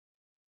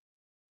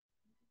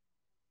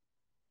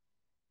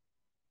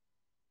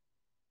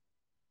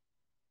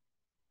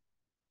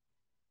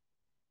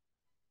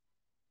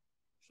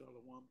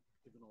Shalom,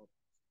 giving all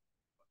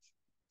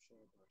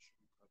Shalom,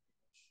 Shalom,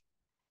 Kadosh,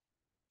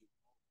 give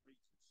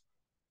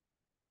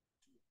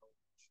all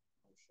praises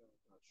to Yahweh, Shalom,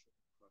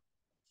 Shalom,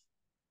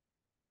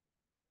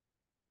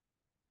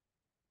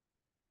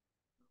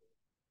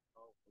 Kadosh,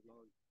 all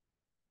glory,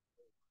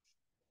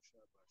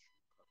 Shalom,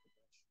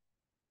 Kadosh,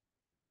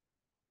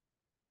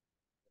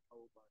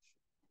 Yahweh,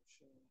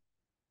 Shalom,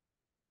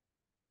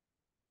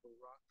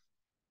 Barak,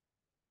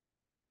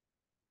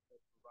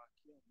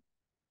 Barakim,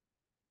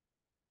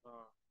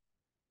 uh,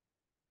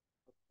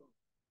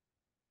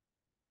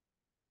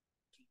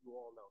 to you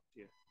all out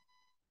there,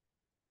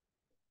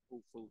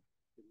 hopeful,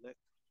 elect,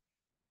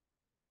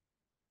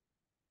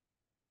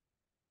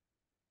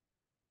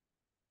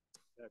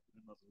 back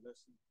in another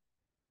lesson.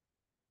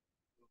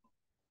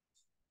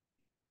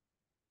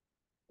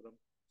 But I'm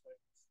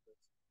telling you that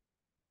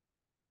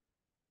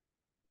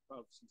the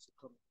prophecies are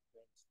coming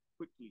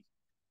quickly.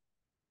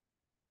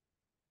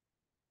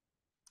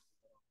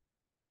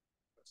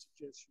 I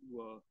suggest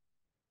you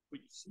put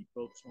your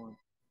seatbelts on.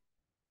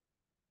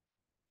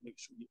 Make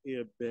sure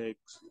your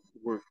airbags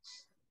work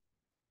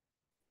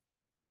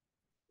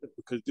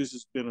because this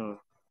has been a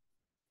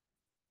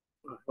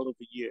hell of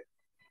a year,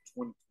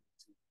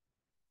 2022.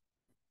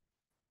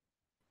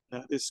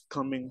 Now, this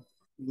coming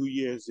New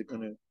Year's, they're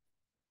gonna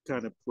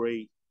kind of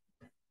pray,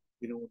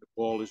 when the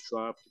ball is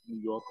dropped in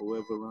New York or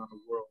wherever around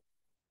the world,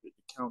 the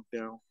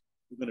countdown.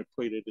 We're gonna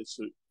pray that it's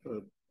a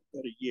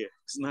better year.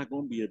 It's not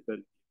gonna be a better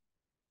year.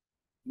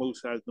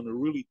 Most High is gonna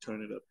really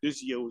turn it up.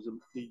 This year was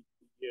the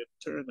year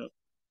to turn up.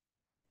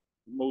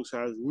 Most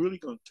High is really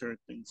gonna turn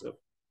things up.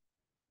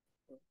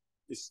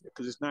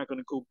 Because it's not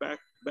gonna go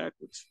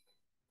backwards.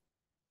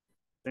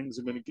 Things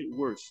are gonna get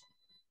worse.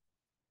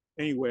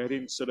 Anyway, I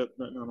didn't set up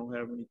nothing. I don't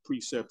have any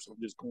precepts.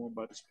 I'm just going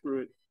by the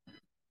Spirit. I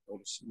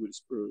want to see where the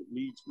Spirit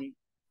leads me.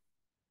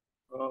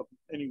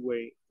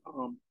 Anyway, I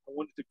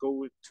wanted to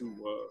go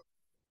into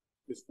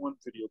this one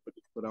video,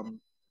 but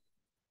I'm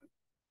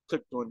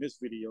clicked on this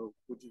video,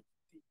 which is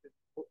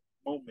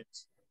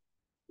moments,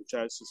 which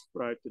I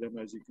subscribe to them,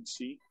 as you can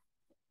see.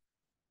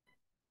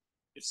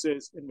 It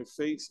says, in the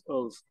face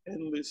of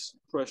endless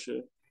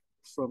pressure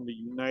from the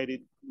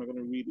United, I'm not going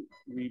to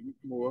read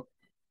more,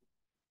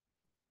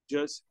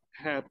 just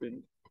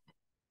happened,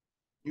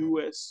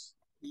 U.S.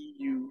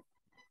 EU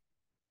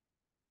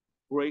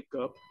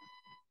breakup,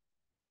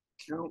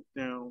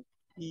 countdown,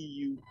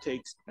 EU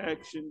takes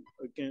action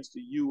against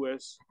the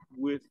U.S.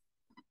 with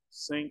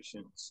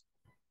sanctions.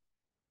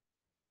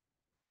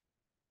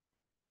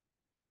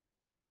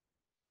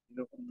 You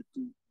know what I'm gonna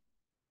do?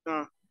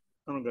 Nah,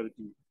 I don't gotta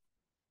do it.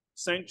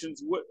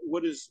 Sanctions.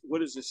 What is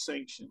a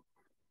sanction?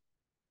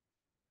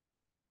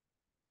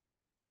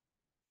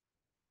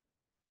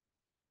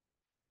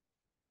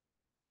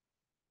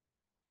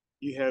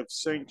 You have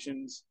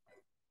sanctions.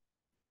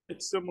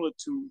 It's similar.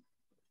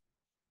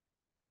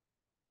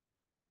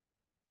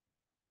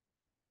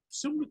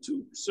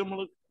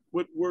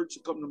 What word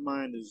should come to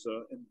mind is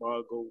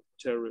embargo,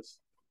 tariff.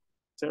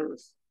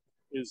 Tariff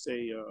is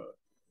a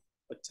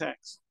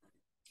tax.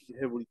 You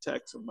heavily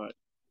tax somebody.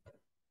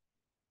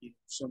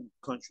 Some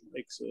country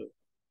makes a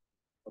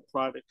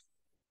product,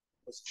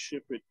 let's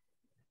ship it,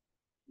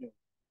 you know,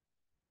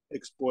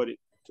 export it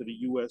to the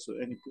U.S. or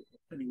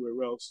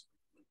anywhere else.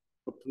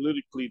 But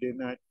politically, they're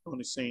not on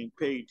the same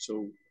page.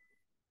 So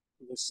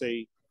let's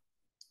say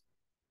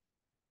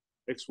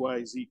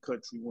XYZ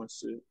country wants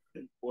to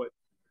import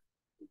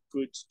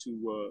goods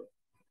to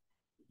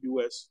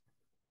U.S.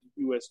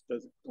 The U.S.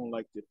 don't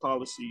like their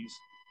policies,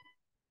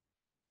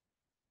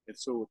 and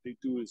so what they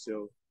do is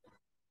they'll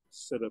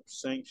set up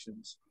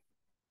sanctions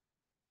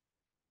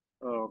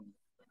um,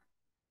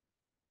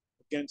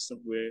 against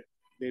them where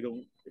they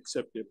don't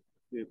accept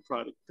their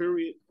product,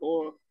 period,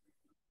 or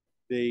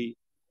they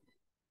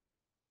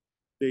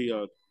they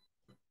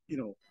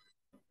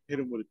hit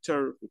them with a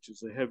tariff, which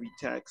is a heavy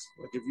tax.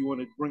 Like if you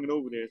want to bring it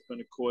over there, it's going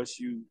to cost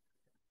you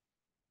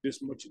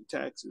this much in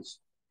taxes.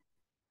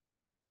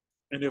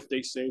 And if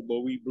they say,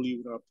 well, we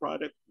believe in our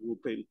product, we'll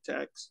pay the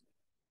tax,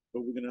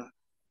 but we're going to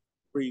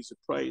raise the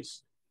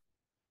price.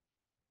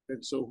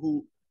 And so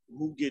who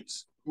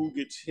gets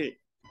hit?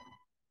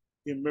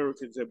 The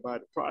Americans that buy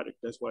the product.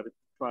 That's why the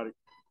product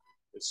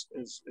is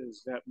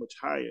that much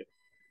higher.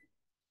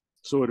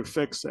 So it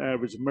affects the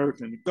average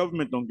American. The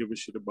government don't give a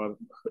shit about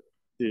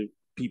the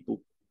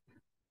people.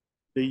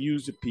 They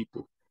use the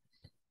people.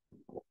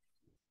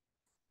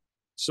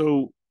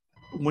 So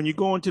when you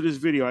go into this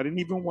video, I didn't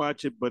even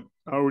watch it, but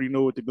I already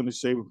know what they're going to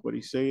say before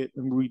they say it.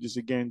 Let me read this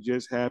again.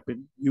 Just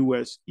happened.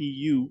 U.S.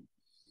 EU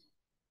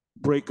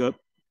breakup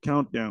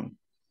countdown.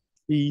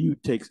 EU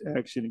takes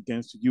action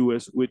against the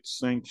U.S. with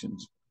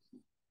sanctions.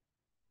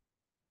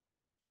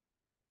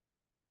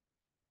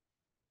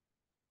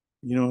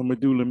 You know what I'm going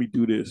to do? Let me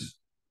do this.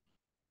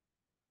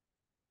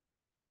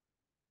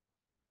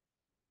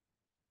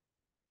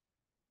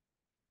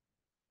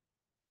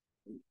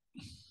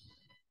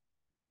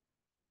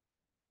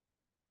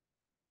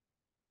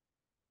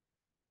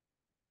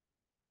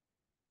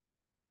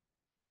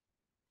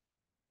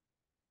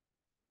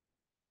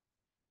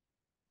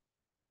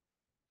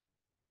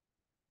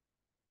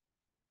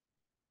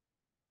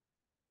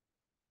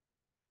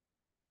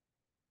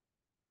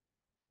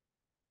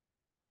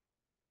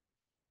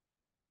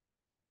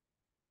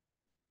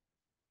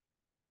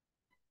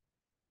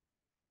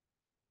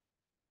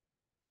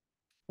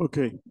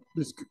 Okay,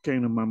 this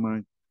came to my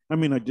mind. I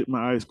mean, I did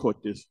my eyes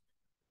caught this.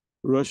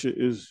 Russia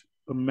is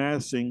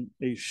amassing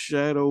a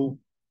shadow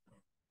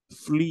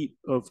fleet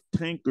of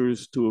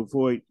tankers to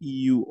avoid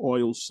EU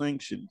oil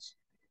sanctions.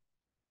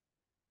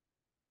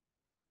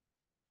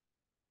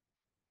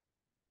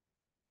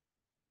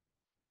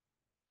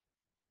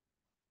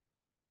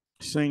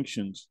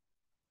 Sanctions,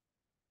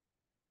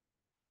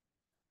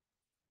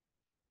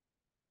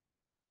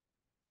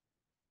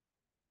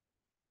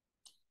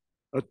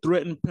 a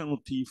threatened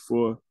penalty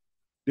for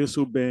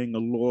disobeying a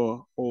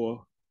law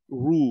or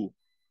rule.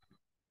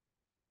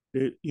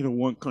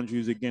 One country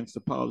is against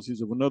the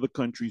policies of another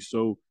country,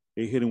 so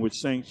they hit them with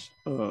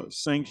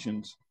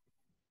sanctions.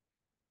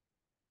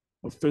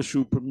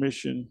 Official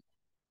permission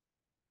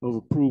of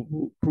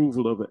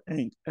approval of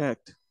an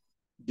act,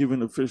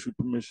 given official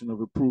permission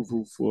of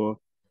approval for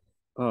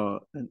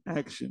an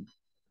action.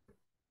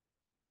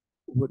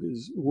 What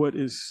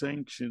is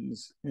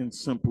sanctions in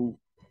simple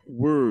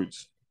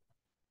words?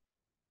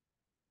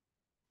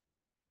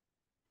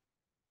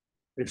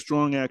 A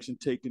strong action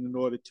taken in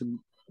order to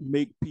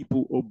make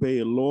people obey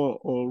a law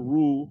or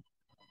rule,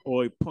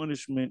 or a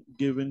punishment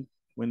given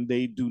when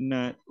they do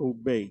not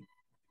obey.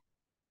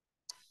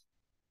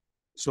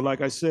 So,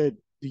 like I said,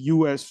 the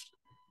U.S.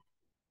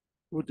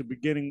 with the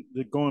beginning,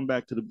 going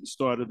back to the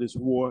start of this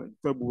war in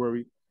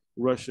February,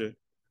 Russia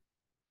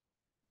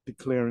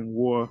declaring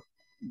war.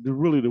 The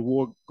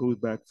war goes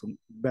back to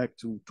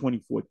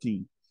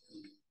 2014.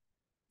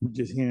 We're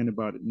just hearing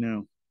about it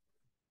now,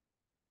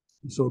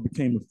 so it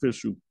became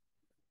official.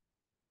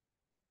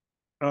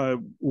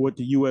 What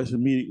the U.S.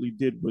 immediately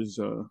did was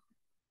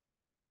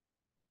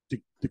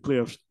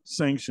declare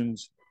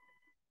sanctions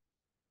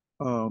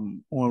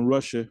on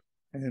Russia,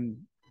 and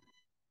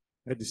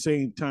at the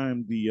same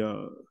time,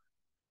 the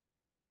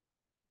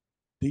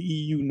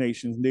EU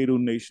nations, NATO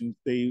nations,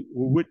 they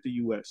were with the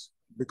U.S.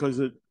 because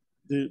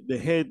the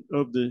head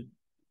of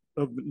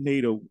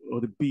NATO, or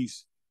the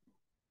beast,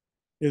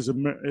 is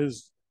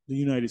the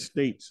United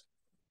States.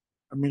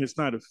 I mean, it's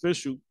not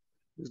official.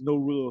 There's no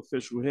real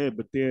official head,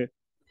 but they're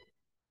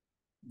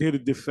the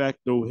de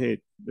facto head.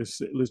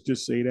 Let's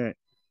just say that.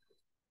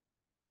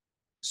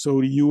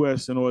 So the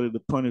U.S., in order to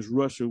punish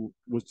Russia,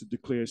 was to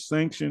declare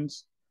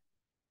sanctions.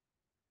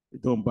 They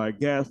don't buy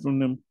gas from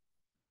them,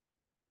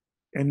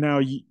 and now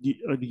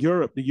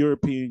Europe, the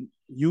European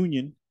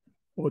Union,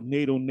 or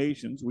NATO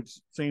nations, which is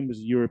the same as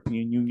the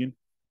European Union,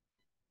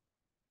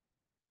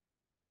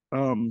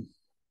 um,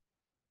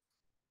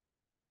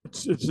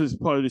 it's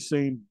just part of the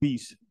same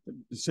beast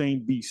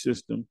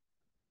system.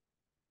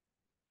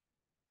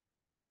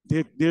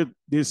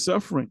 They're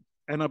suffering,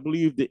 and I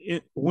believe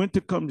the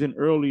winter comes in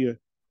earlier.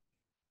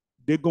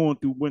 They're going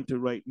through winter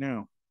right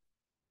now.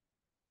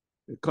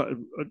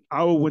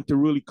 Our winter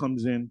really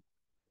comes in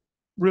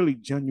really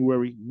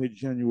January,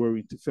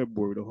 mid-January to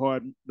February.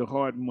 The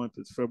hard month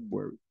is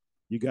February.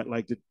 You got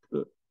like the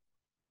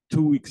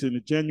 2 weeks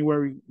into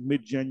January,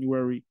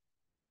 mid-January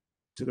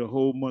to the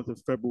whole month of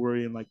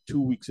February, and like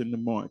 2 weeks into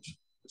March.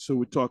 So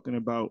we're talking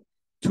about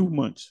 2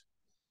 months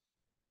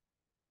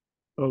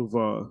of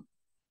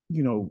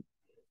you know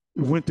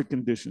winter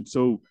conditions.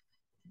 So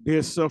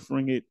they're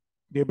suffering it.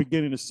 They're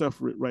beginning to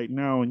suffer it right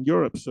now in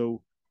Europe.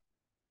 So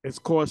it's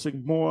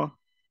causing more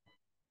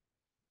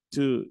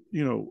to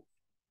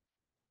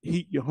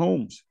heat your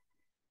homes.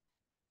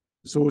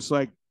 So it's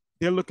like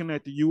they're looking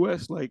at the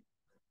U.S. like,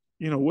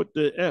 what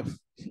the f,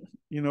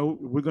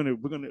 we're gonna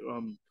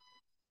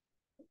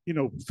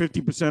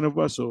 50% of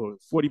us or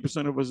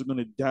 40% of us are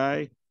gonna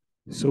die,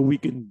 so we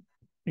can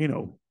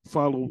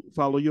follow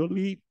your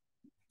lead.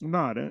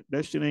 Nah,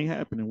 that shit ain't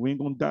happening. We ain't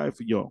gonna die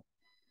for y'all.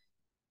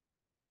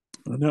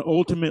 And then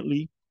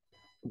ultimately,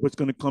 what's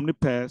gonna come to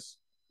pass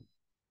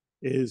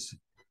is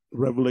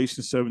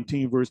Revelation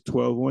 17, verse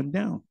 12 on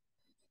down.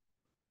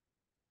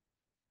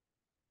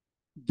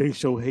 They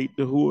shall hate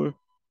the whore,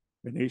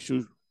 and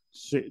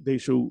they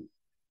shall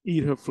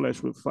eat her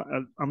flesh with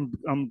fire.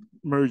 I'm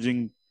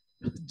merging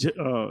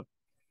uh,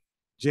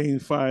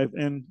 James 5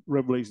 and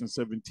Revelation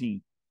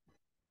 17.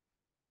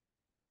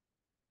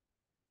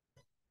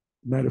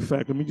 Matter of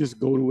fact, let me just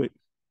go to it.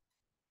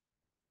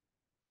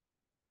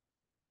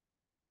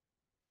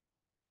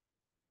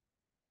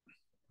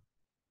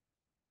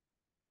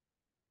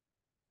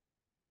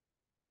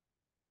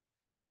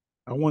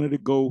 I wanted to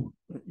go.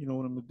 You know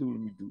what I'm gonna do?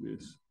 Let me do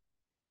this.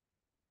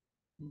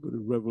 Go to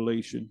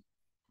Revelation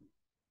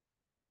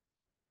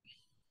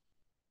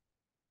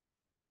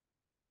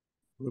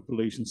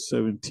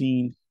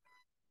 17,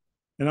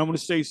 and I'm gonna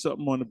say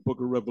something on the Book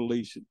of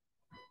Revelation.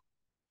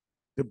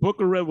 The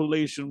Book of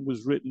Revelation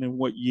was written in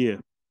what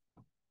year?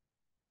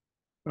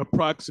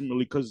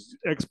 Approximately, because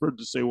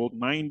experts say, well,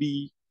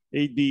 90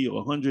 AD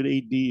or 100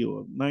 AD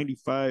or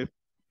 95.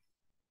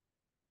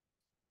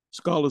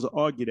 Scholars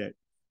argue that.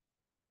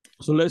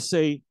 So let's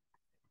say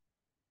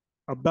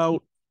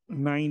about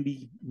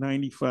 90,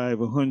 95,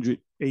 100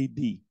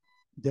 AD.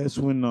 That's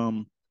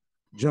when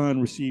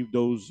John received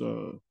those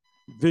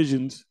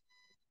visions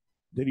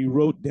that he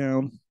wrote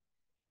down,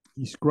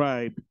 he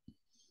scribed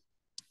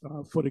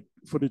for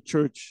the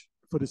church,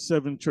 for the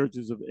seven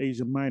churches of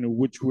Asia Minor,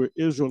 which were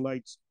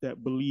Israelites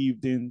that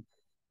believed in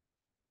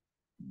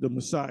the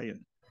Messiah,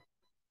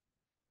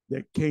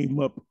 that came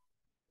up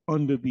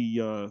under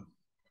the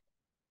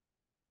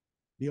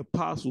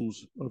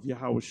apostles of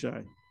Yahweh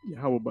Bashar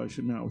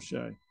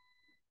Shai.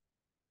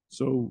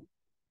 So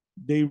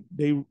they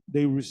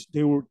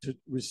were to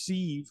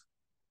receive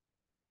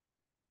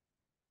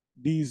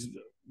these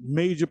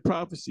major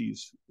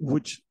prophecies,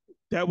 which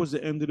that was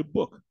the end of the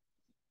book.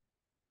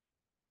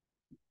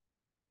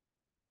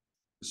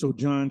 So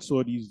John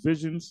saw these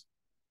visions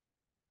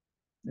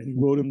and he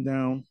wrote them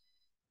down,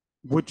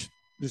 which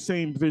the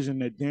same vision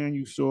that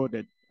Daniel saw,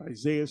 that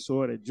Isaiah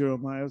saw, that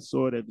Jeremiah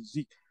saw, that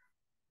Ezekiel,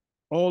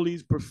 all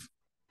these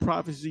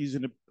prophecies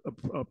in the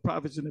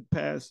prophets in the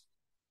past,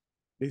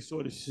 they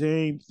saw the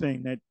same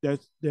thing.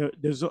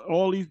 There's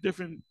all these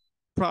different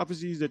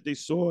prophecies that they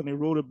saw and they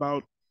wrote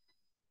about.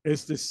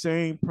 It's the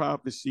same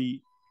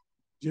prophecy,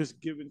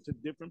 just given to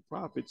different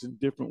prophets in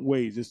different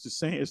ways. It's the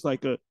same. It's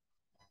like a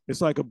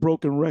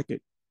broken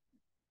record,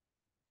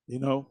 you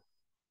know.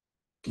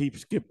 Keep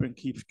skipping,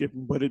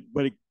 but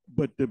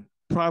the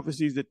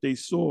prophecies that they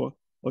saw,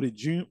 or the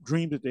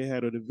dreams that they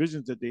had, or the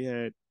visions that they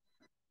had,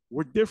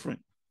 were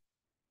different.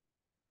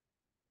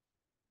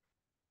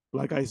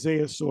 Like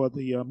Isaiah saw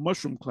the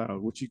mushroom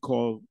cloud, which he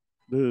called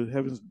the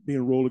heavens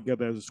being rolled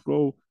together as a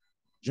scroll.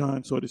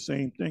 John saw the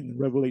same thing in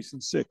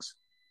Revelation 6.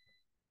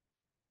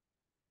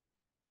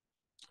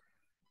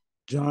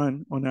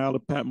 John on the Isle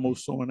of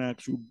Patmos saw an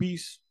actual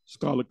beast,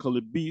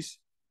 scarlet-colored beast.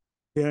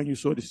 Daniel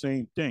saw the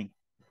same thing.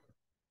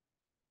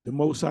 The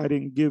Most High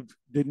didn't give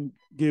John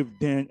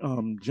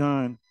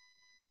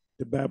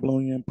the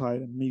Babylonian Empire,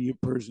 the Media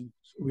Persian.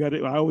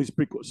 I always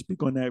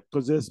speak on that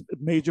because there's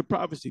major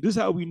prophecy. This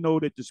is how we know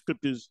that the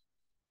scriptures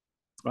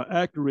are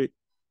accurate,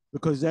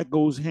 because that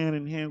goes hand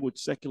in hand with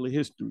secular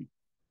history.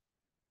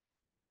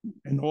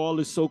 And all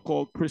the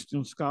so-called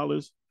Christian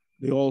scholars,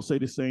 they all say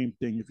the same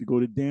thing. If you go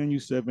to Daniel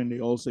 7,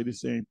 they all say the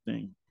same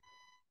thing.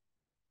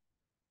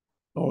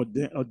 Or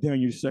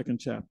Daniel's second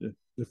chapter.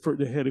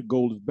 The head of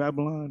gold is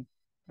Babylon.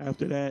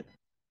 After that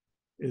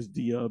is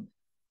the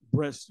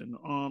breasts and the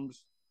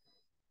arms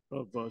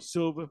of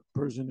silver,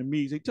 Persian and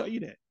Medes. They tell you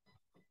that.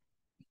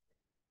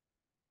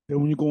 Then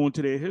when you go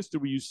into their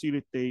history, you see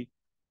that they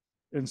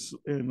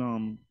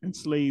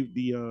enslaved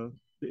the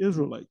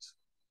Israelites.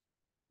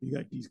 You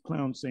got these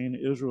clowns saying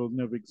that Israel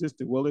never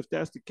existed. Well, if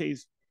that's the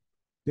case,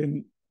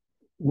 then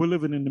we're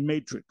living in the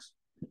matrix.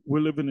 We're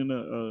living in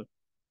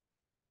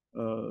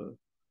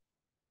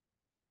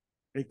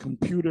a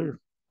computer.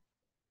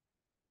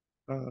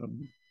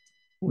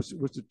 What's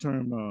the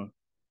term?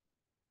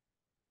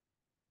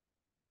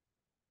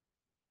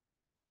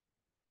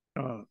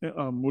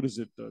 What is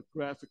it?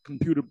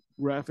 Computer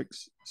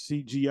graphics,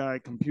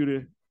 CGI,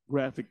 computer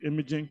graphic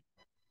imaging.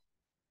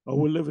 Oh,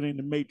 we're living in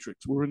the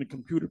matrix. We're in a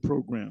computer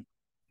program.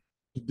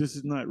 This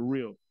is not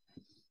real.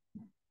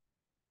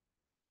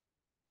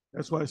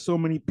 That's why so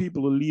many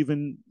people are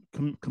leaving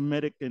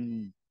Kemetic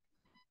and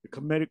the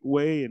Kemetic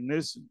way, and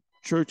this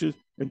churches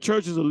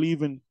are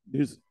leaving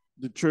this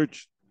the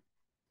church.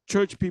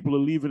 Church people are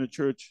leaving the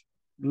church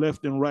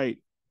left and right,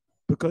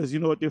 because you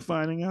know what they're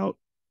finding out,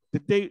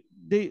 that they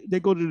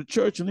go to the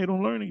church and they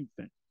don't learn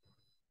anything.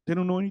 They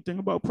don't know anything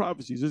about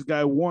prophecies. This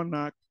guy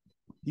Warnock,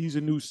 he's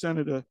a new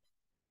senator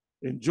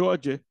in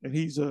Georgia, and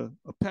he's a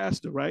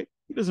pastor, right?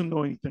 He doesn't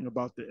know anything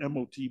about the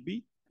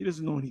MOTB. He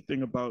doesn't know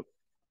anything about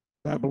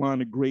Babylon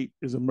the Great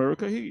is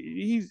America.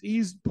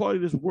 He's part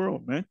of this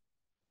world, man.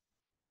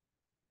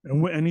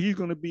 And he's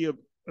going to be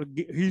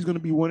he's going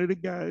to be one of the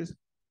guys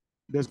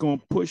that's going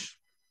to push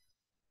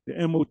the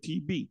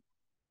MOTB.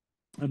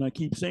 And I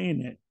keep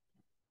saying that.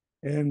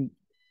 And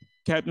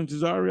Captain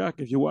Tazariak,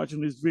 if you're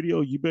watching this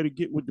video, you better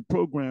get with the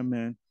program,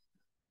 man.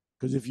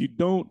 Because if you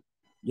don't,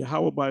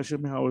 Yahweh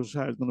Ba'ashem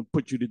is going to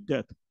put you to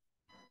death.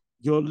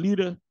 Your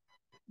leader,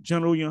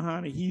 General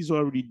Yohana, he's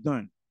already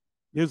done.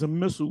 There's a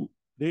missile.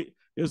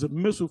 There's a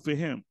missile for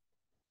him.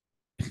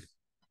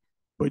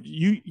 But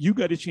you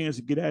got a chance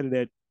to get out of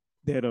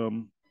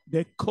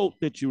that cult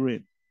that you're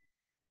in.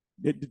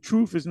 That the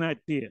truth is not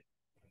there.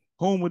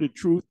 Home of the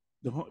truth.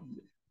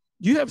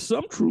 You have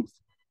some truth,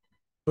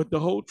 but the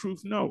whole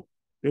truth, no.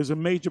 There's a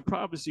major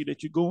prophecy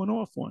that you're going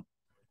off on.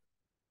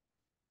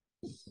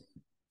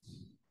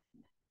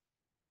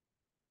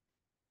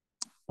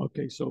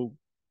 Okay, so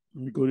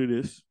let me go to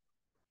this.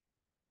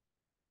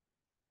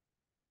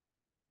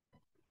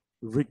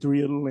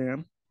 Victory of the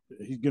Lamb.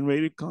 He's getting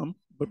ready to come,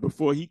 but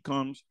before he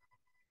comes,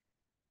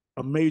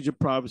 a major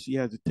prophecy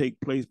has to take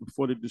place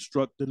before the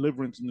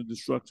deliverance and the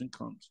destruction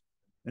comes.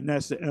 And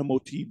that's the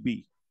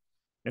MOTB.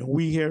 And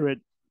we here at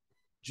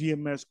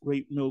GMS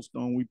Great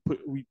Millstone, we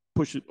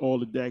push it all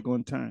the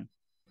daggone time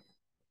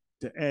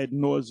to ad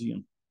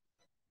nauseum.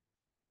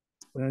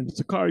 And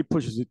Sakari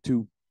pushes it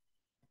too.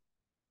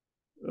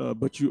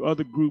 But you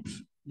other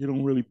groups, you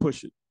don't really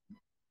push it.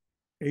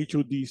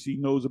 HODC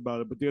knows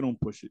about it, but they don't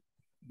push it.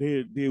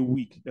 They're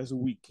weak. That's a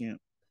weak camp.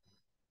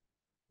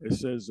 It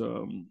says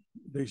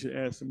they should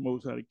ask the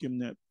Most High to give them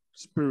that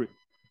spirit.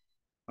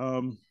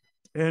 And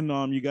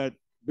you got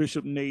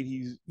Bishop Nate,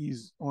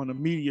 he's on a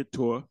media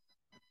tour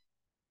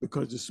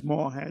because the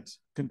small hats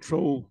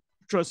control.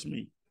 Trust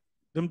me,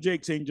 them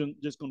Jakes ain't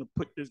just gonna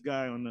put this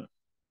guy on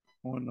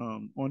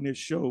this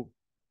show,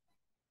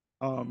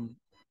 um,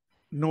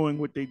 knowing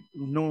what the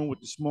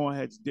small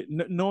hats did,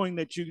 knowing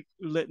that you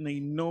letting a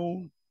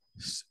known,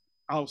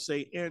 I'll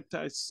say,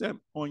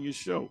 anti-Sem on your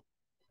show.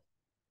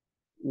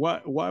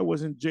 Why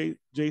wasn't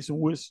Jason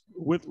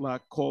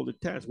Whitlock called to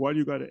task? Why do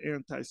you got an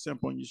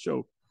anti-Semp on your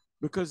show?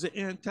 Because the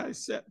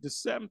anti-Semp, the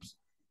Semps,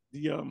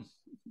 the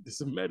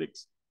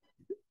Semitics,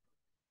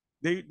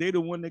 they the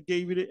one that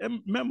gave you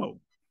the memo.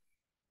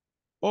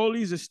 All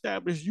these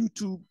established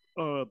YouTube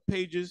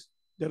pages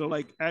that are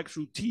like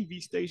actual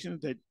TV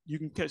stations that you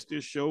can catch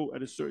their show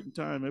at a certain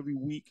time every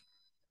week.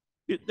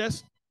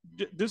 That's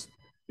this.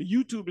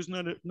 YouTube is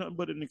nothing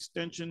but an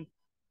extension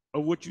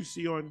of what you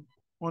see on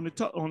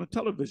the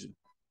television.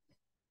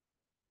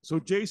 So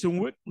Jason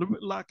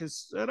Whitlock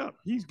is set up.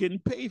 He's getting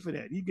paid for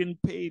that. He's getting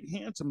paid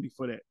handsomely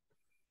for that.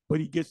 But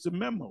he gets the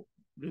memo.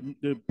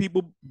 The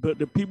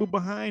people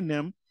behind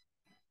them,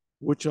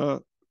 which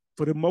are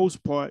for the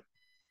most part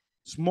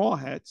small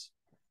hats,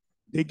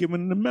 they give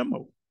him the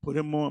memo. Put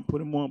him on,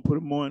 put him on, put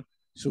him on,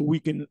 so we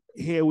can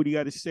hear what he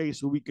got to say,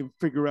 so we can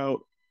figure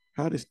out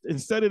how to.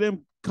 Instead of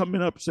them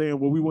coming up saying,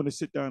 "Well, we want to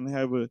sit down and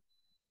have a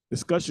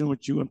discussion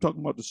with you," I'm talking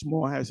about the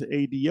small hats at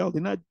ADL.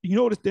 They're not. You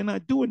notice they're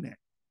not doing that.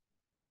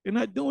 They're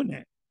not doing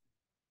that.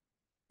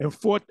 And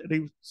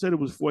they said it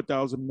was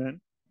 4,000 men.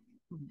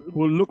 It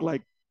will look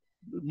like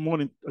more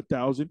than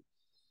 1,000.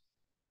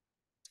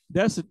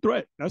 That's a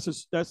threat.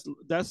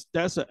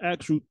 That's an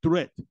actual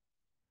threat.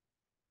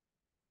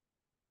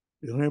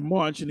 They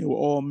marching. They were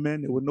all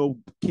men. There were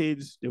no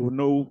kids. There were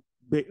no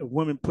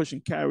women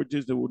pushing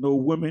carriages. There were no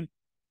women.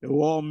 They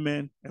were all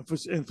men. And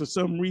for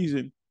some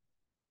reason,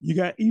 you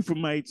got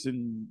Ephraimites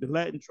and the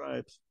Latin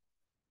tribes.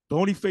 The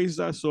only faces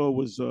I saw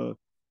was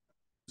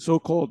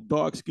so-called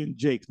dark-skinned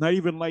Jakes, not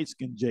even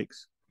light-skinned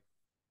Jakes.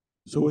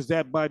 So is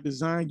that by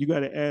design? You got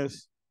to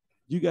ask.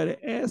 You got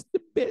to ask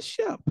the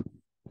bishop.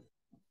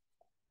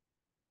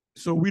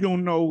 So we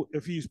don't know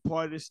if he's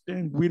part of this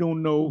thing. We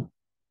don't know.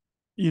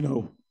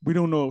 We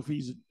don't know if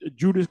he's a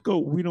Judas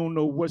goat. We don't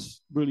know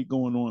what's really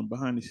going on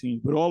behind the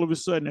scenes. But all of a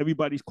sudden,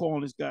 everybody's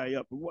calling this guy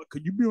up. What?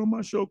 Could you be on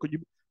my show? Could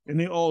you? And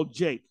they're all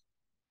Jake.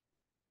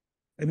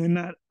 And they're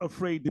not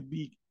afraid to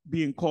be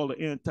being called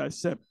an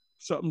anti-Semitic.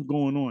 Something's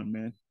going on,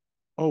 man.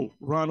 Oh,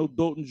 Ronald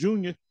Dalton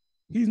Jr.,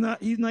 he's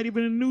not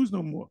even in the news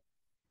no more.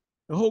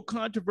 The whole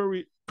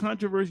controversy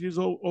is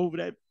over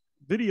that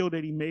video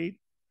that he made.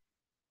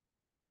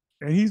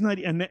 And he's not,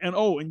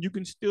 and you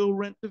can still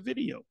rent the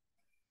video.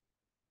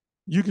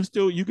 You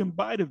can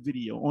buy the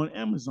video on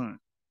Amazon.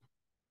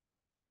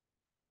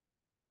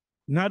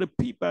 Not a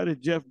peep out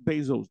of Jeff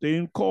Bezos. They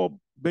didn't call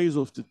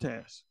Bezos to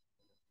task.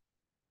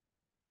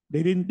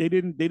 They didn't,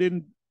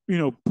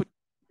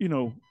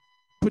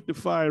 put the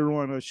fire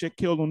on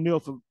Shaquille O'Neal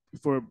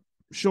for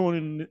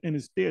showing in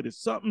his theater.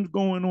 Something's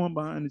going on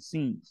behind the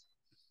scenes.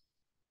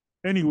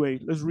 Anyway,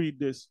 let's read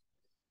this.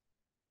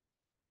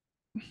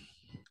 I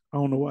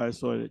don't know why I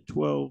started at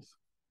 12.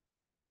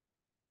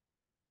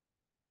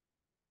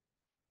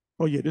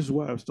 Oh, yeah, this is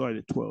why I started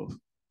at 12.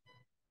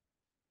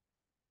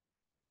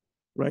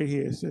 Right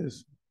here it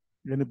says,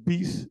 and the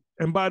beast,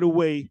 and by the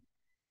way,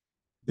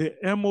 the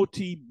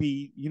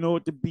MOTB, you know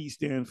what the B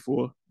stands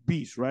for?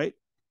 Beast, right?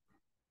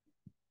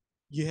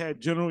 You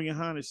had General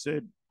Yohanan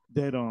said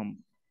that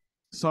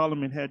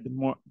Solomon had the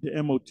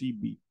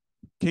MOTB.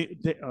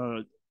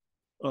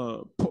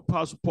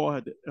 Apostle Paul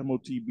had the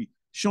MOTB,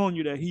 showing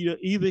you that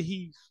either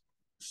he's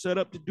set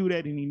up to do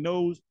that and he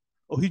knows,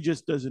 or he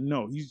just doesn't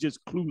know. He's just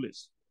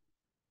clueless.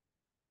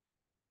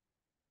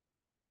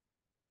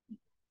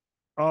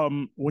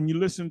 When you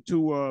listen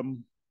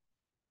to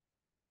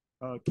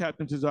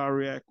Captain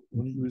Tazariak,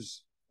 when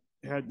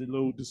he had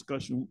the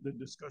discussion with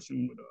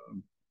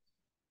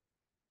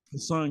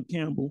Hassan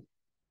Campbell,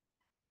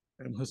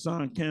 and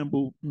Hassan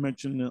Campbell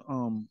mentioned the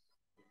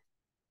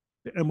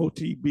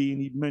MOTB,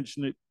 and he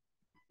mentioned it,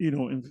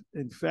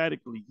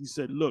 emphatically. He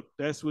said, "Look,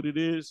 that's what it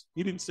is."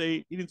 He didn't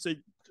say,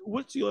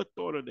 "What's your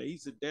thought of that?" He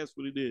said, "That's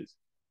what it is."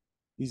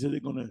 He said, "They're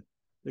gonna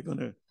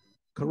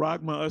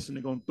karagma us, and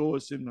they're gonna throw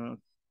us in,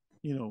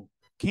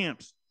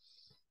 camps."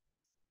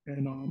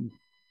 And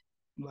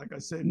like I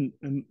said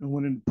in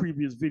one of the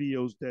previous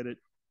videos, that it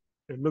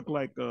looked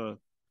like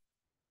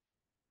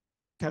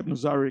Captain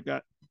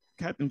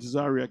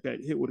Tazariak got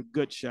hit with a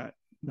gut shot.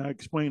 Now I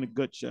explained a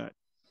gut shot,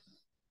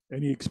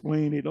 and he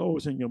explained it. Oh,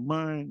 it's in your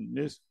mind. And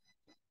this,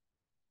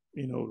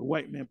 the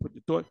white man put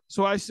the thought.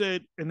 So I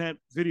said in that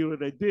video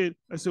that I did,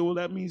 I said, well,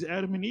 that means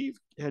Adam and Eve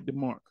had the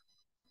mark.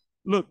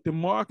 Look, the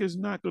mark is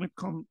not going to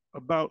come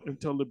about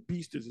until the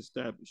beast is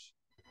established.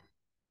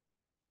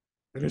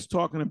 And it's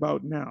talking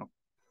about now.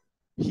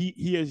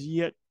 He has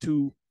yet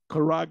to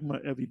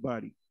karagma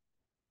everybody.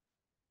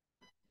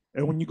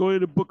 And when you go to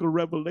the book of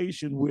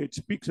Revelation, where it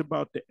speaks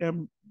about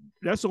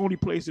that's the only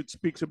place it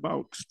speaks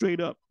about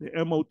straight up. The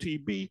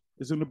MOTB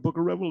is in the book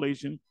of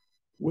Revelation,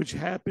 which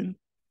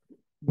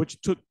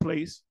took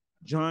place.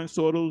 John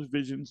saw those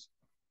visions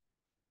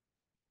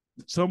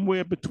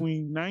somewhere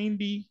between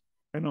 90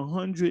 and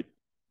 100,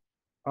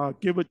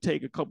 give or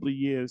take a couple of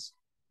years,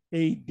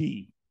 AD.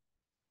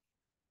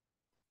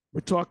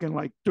 We're talking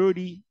like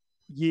 30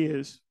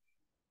 years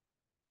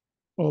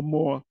or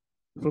more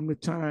from the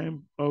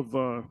time of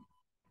the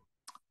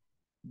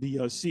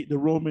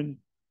Roman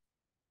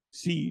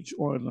siege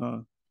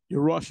on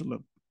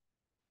Jerusalem.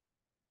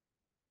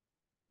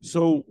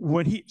 So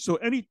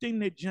anything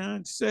that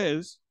John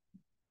says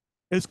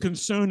is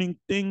concerning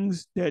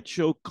things that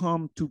shall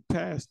come to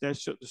pass. The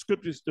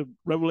scriptures, the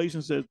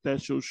Revelation says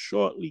that shall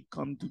shortly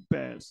come to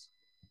pass.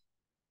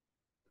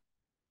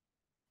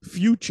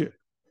 Future.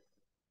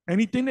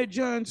 Anything that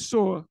John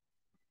saw,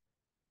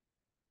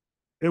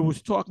 it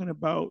was talking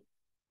about.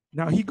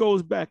 Now he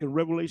goes back in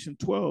Revelation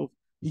 12.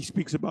 He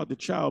speaks about the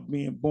child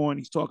being born.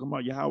 He's talking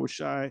about Yahweh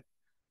Shai,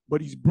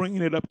 but he's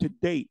bringing it up to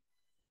date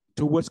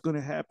to what's going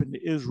to happen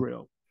to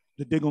Israel,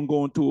 that they're going to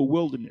go into a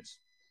wilderness.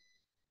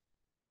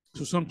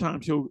 So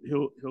sometimes he'll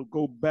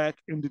go back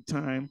into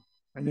time,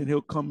 and then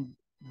he'll come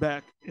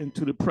back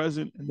into the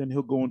present, and then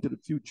he'll go into the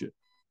future.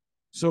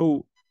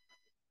 So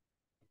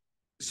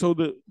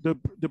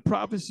the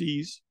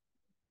prophecies,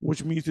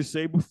 which means to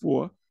say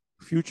before,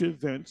 future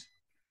events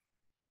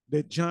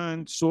that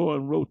John saw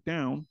and wrote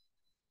down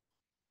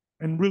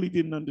and really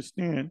didn't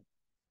understand,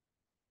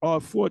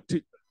 are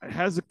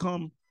has it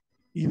come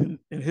even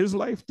in his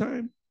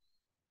lifetime,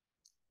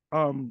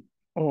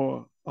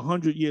 or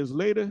 100 years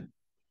later,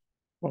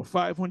 or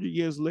 500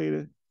 years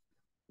later.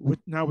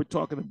 Now we're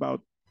talking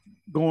about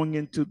going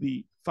into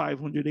the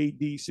 500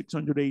 AD,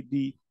 600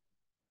 AD,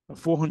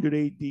 400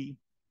 AD.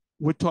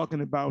 We're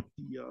talking about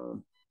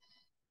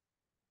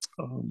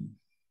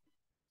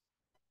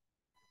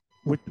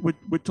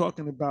we're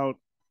talking about,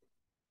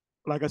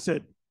 like I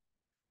said,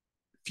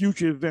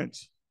 future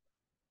events.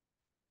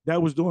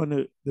 That was during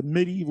the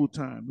medieval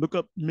time. Look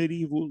up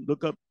medieval,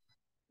 look up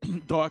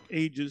dark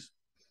ages,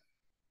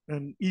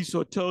 and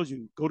Esau tells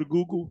you, go to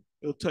Google,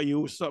 it'll tell you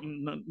it was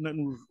something,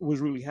 nothing was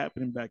really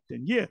happening back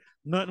then. Yeah,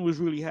 nothing was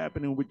really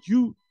happening with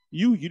you.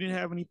 You didn't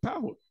have any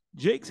power.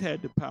 Jake's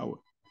had the power.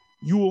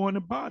 You were on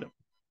the bottom.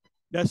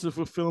 That's the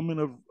fulfillment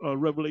of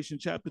Revelation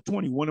chapter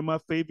 20, one of my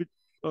favorite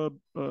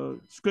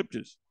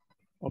scriptures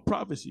or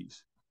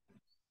prophecies.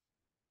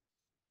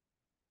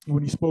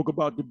 When he spoke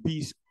about the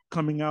beast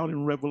coming out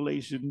in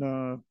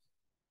Revelation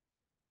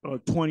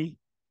 20,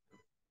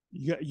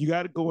 you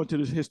got to go into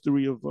this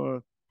history of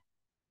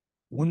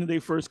when did they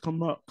first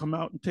come out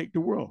and take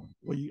the world?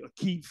 Well, a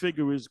key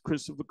figure is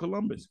Christopher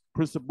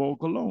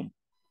Colon,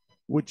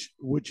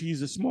 which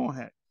he's a small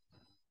hat,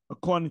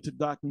 according to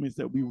documents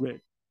that we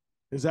read.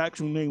 His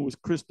actual name was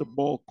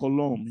Cristobal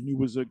Colon, and he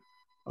was a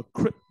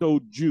crypto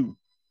Jew,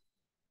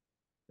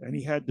 and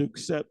he had to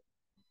accept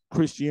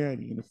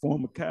Christianity in the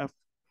form of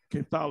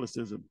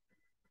Catholicism.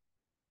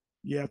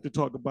 You have to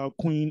talk about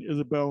Queen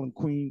Isabel and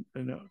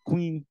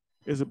Queen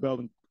Isabel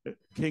and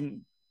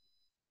King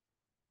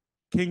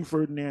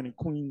Ferdinand and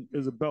Queen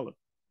Isabella,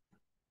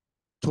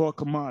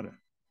 Torquemada,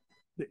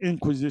 the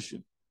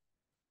Inquisition.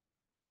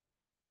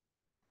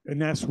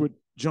 And that's what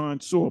John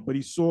saw, but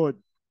he saw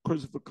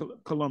Christopher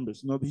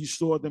Columbus. You know, he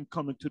saw them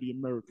coming to the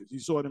Americas. He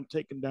saw them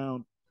taking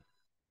down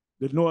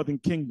the Northern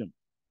Kingdom,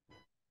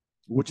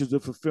 which is the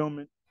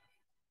fulfillment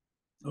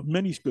of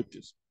many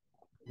scriptures.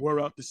 Wore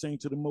out the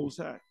saints of the Most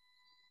High.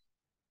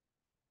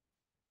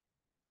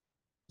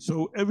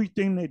 So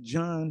everything that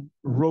John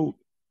wrote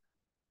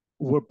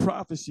were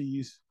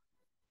prophecies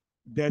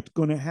that's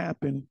going to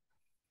happen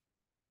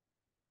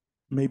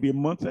maybe a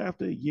month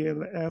after, a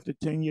year after,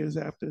 10 years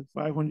after,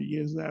 500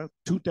 years after,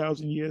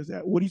 2,000 years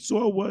after. What he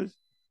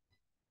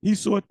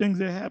saw things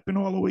that happened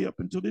all the way up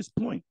until this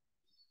point.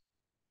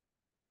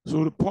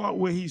 So the part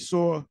where he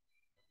saw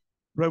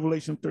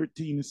Revelation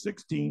 13 and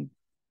 16,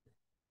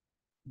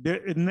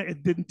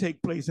 it didn't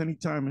take place any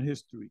time in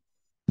history.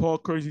 Paul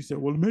Kersey said,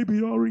 well, maybe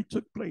it already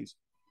took place.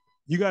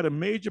 You got a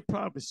major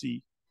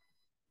prophecy,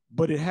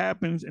 but it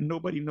happens and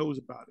nobody knows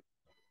about it.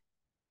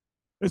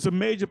 It's a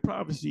major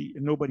prophecy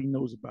and nobody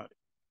knows about it.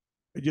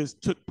 It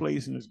just took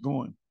place and it's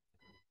gone.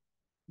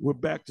 We're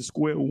back to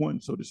square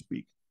one, so to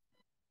speak.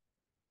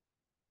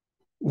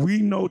 We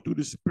know through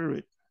the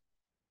Spirit,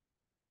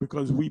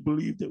 because we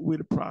believe that we're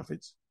the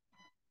prophets.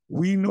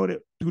 We know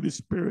that through the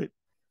Spirit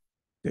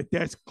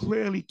that's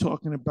clearly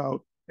talking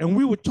about, and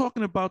we were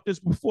talking about this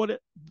before,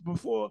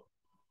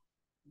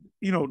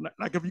 you know,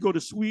 like if you go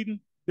to Sweden,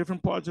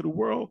 different parts of the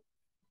world,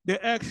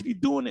 they're actually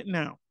doing it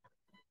now.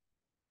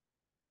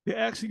 They're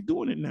actually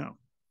doing it now.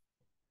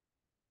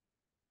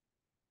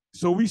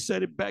 So we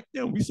said it back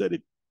then. We said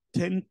it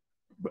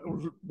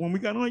when we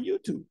got on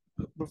YouTube.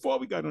 Before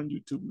we got on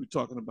YouTube, we were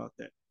talking about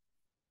that.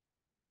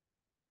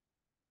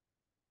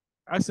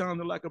 I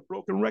sounded like a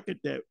broken record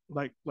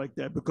like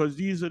that, because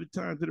these are the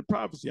times of the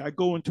prophecy. I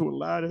go into a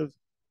lot of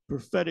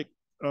prophetic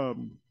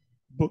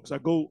books. I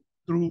go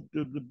through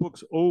the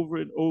books over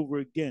and over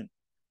again.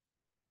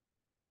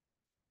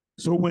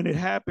 So when it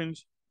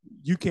happens,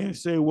 you can't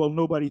say, well,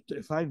 nobody,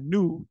 if I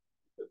knew,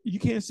 you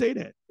can't say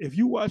that. If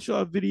you watch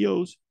our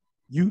videos,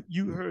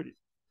 you heard it.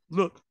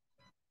 Look,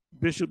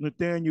 Bishop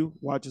Nathaniel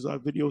watches our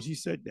videos. He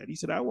said that. He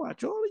said, I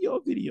watch all of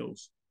your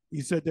videos.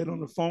 He said that on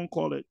the phone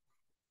call that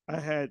I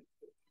had.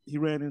 He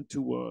ran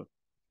into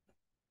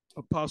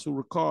Apostle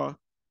Ricard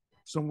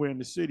somewhere in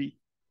the city,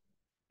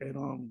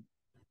 and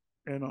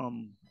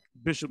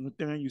Bishop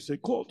Nathaniel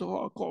said, call to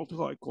her, call to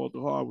her. I called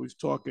to her. I was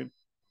talking.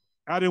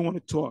 I didn't want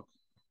to talk.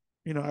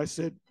 I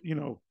said,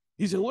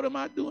 he said, what am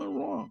I doing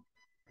wrong?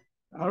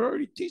 I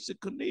already teach the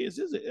Cornelius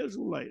is an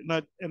Israelite.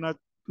 And I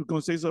was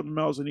going to say something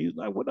else. And he's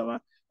like, what am I?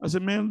 I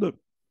said, man, look,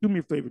 do me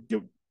a favor.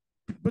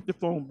 Put the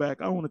phone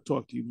back. I want to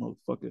talk to you,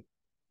 motherfucker.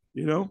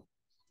 You know?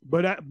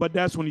 But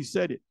that's when he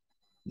said it.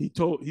 He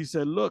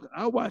said, look,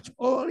 I watch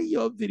all of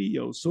your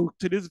videos. So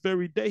to this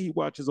very day, he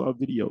watches our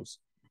videos.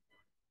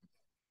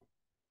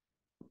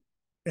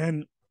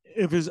 And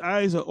if his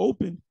eyes are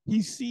open,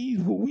 he sees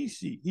what we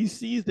see. He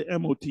sees the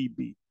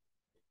MOTB.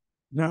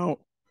 Now,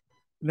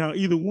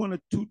 either one or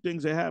two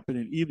things are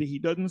happening. Either he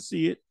doesn't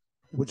see it,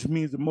 which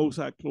means the Most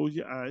High close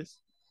your eyes,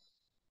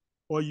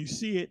 or you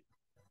see it,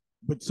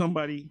 but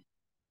somebody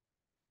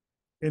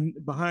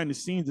behind the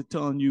scenes are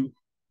telling you,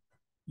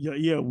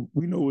 yeah,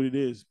 we know what it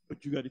is,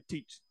 but you got to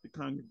teach the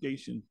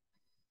congregation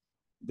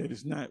that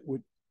it's not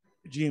what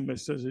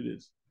GMS says it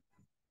is,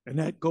 and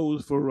that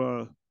goes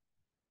for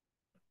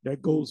the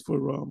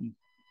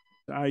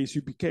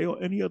ISUPK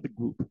or any other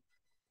group,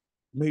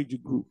 major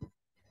group.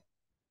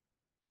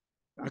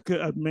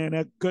 Man,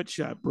 that gut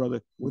shot,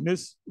 brother. When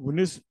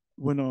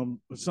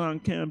Hassan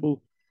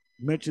Campbell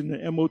mentioned the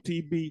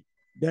MOTB,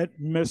 that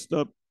messed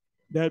up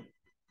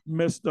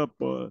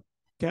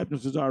Captain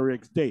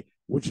Cesare's day,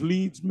 which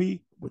leads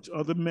me, which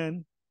other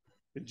men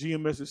and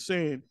GMS is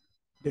saying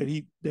that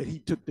he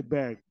took the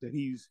bag, that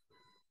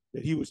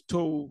he was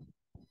told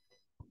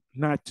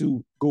not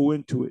to go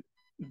into it.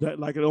 That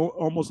like it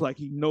almost like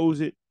he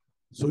knows it,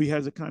 so he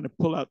has to kind of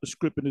pull out the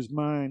script in his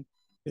mind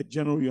that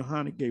General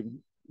Yohana gave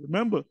him.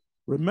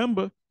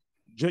 Remember,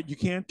 you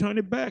can't turn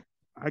it back.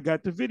 I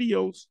got the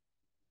videos.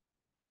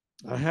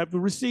 I have the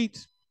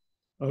receipts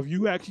of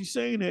you actually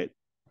saying it.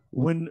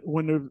 When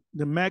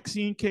the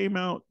Maxine came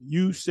out,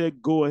 you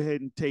said go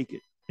ahead and take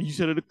it. And you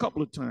said it a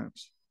couple of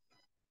times.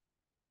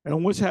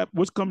 And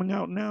what's coming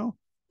out now?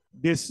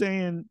 They're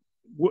saying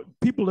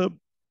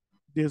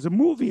there's a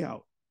movie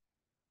out.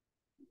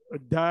 A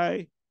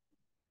Die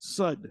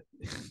Sud.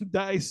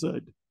 Die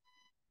Sud.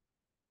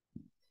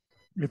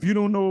 If you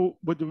don't know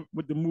what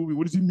the movie,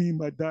 what does he mean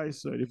by Die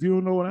Sud? If you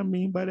don't know what I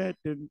mean by that,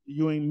 then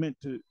you ain't meant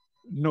to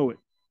know it.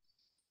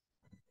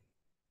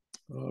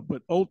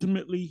 But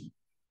ultimately,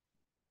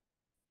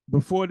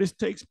 before this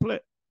takes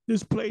place,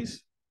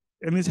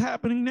 and it's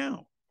happening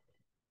now.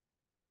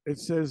 It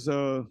says,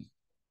 let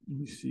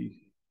me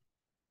see.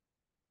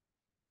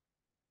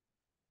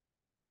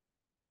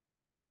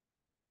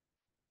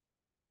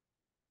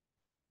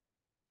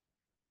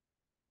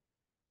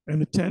 And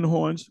the 10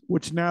 horns,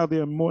 which now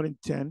there are more than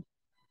 10.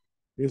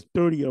 There's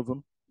 30 of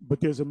them,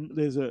 but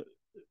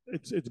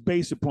it's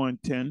based upon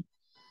 10.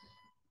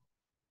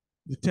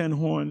 The 10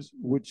 horns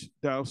which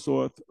thou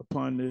sawest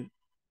upon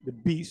the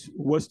beast.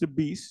 What's the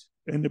beast?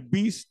 And the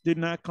beast did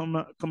not come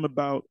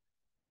about.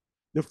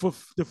 The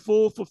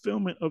full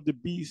fulfillment of the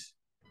beast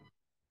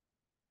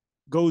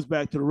goes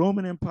back to the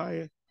Roman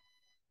Empire.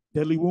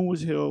 Deadly Wound was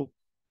healed,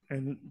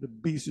 and the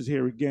beast is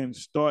here again,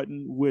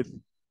 starting with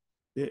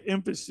the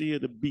infancy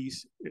of the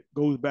beast. It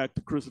goes back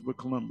to Christopher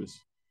Columbus.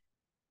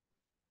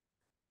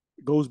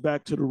 It goes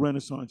back to the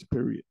Renaissance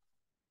period.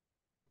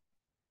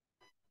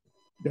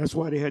 That's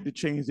why they had to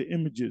change the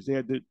images. They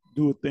had to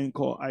do a thing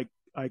called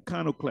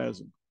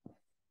iconoclasm,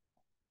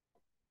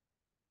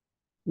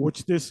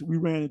 which we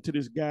ran into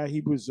this guy.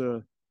 He was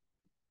an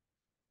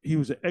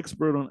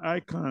expert on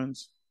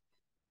icons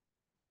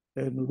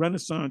and the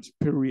Renaissance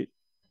period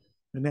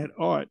and that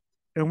art.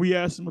 And we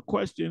asked him a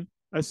question.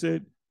 I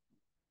said,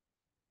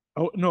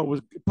 oh no, it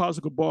was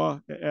Apostle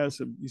Gabar that asked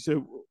him. He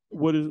said,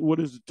 what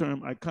is the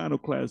term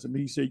iconoclasm?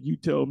 And he said, you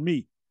tell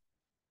me.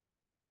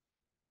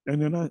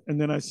 And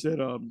then I said,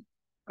 what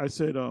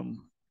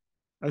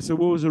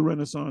was the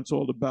Renaissance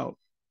all about?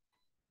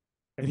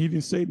 And he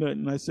didn't say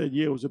nothing. I said,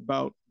 yeah, it was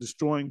about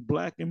destroying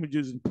black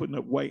images and putting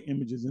up white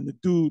images. And the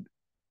dude,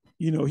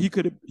 he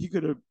could have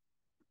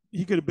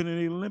been in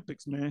the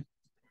Olympics, man.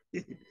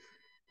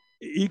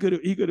 he could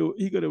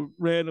have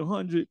ran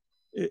 100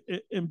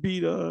 and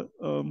beat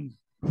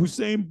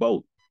Usain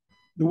Bolt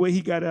the way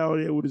he got out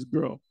of there with his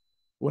girl.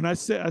 When I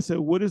said,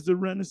 what is the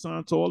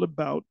Renaissance all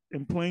about?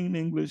 In plain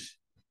English,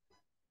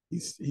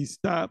 he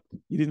stopped.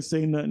 He didn't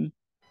say nothing.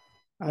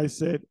 I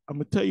said, I'm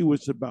gonna tell you what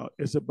it's about.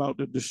 It's about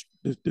the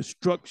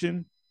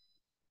destruction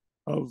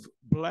of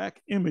black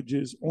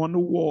images on the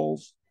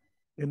walls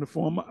in the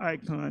form of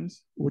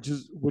icons, which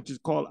is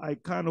called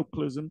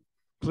iconoclasm.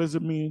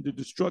 Clasm meaning the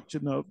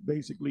destruction of,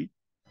 basically.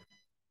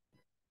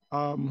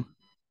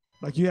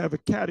 Like you have a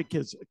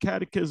catechism. A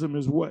catechism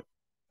is what?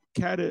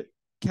 Cata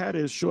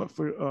is short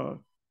for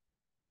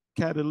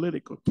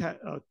catalytic, or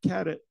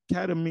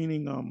cata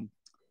meaning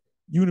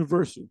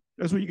universal.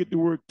 That's where you get the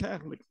word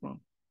Catholic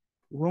from.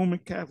 Roman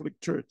Catholic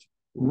Church.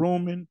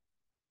 Roman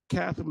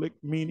Catholic,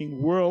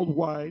 meaning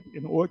worldwide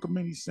in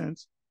oikoumene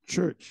sense,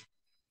 church.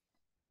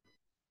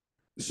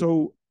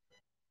 So,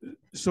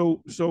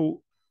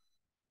 so,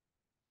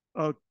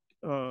 uh,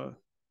 uh,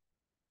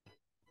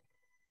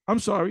 I'm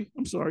sorry.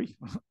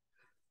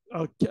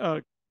 Uh,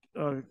 uh,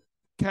 uh,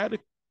 catac-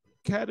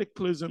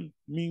 cataclysm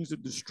means to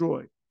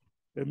destroy.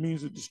 It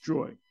means to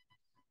destroy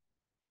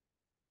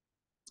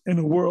in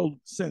a world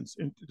sense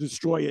and to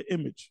destroy an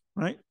image,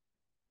 right?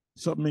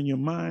 Something in your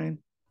mind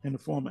in the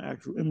form of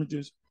actual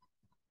images.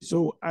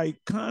 So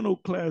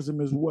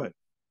iconoclasm is what?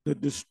 The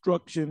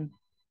destruction,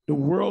 the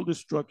world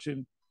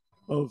destruction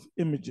of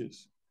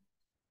images.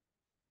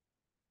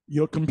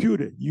 Your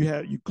computer, you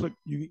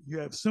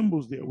have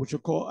symbols there, which are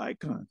called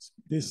icons.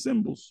 They're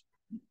symbols.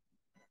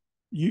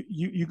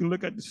 You can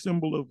look at the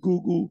symbol of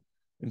Google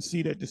and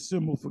see that the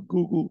symbol for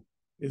Google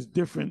is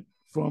different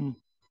from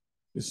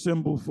the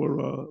symbol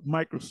for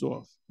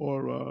Microsoft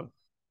or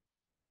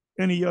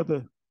any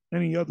other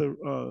any other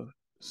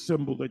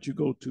symbol that you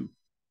go to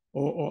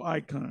or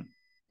icon.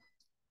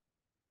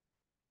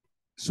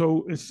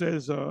 So it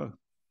says, and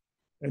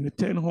the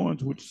 10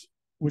 horns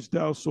which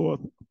thou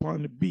sawest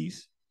upon the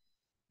beast,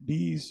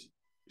 these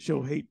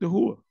shall hate the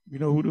whore. You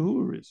know who the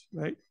whore is,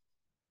 right?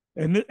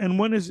 And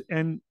one is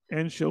and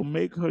shall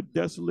make her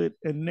desolate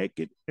and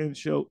naked, and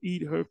shall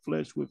eat her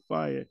flesh with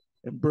fire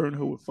and burn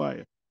her with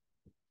fire.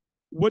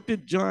 What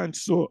did John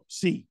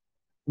see?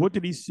 What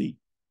did he see?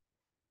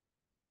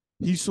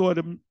 He saw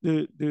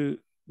the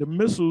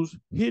missiles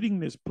hitting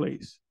this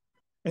place,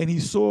 and he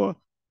saw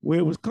where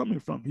it was coming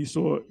from. He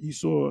saw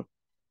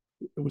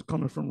it was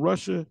coming from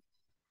Russia.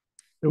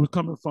 It was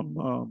coming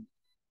from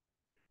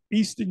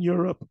Eastern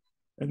Europe,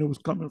 and it was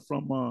coming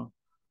from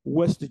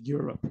Western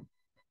Europe.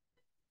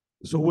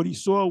 So what he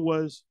saw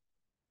was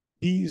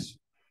these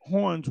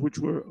horns, which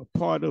were a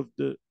part of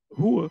the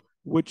hua,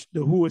 which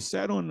the hua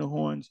sat on the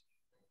horns,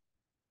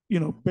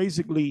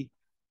 basically,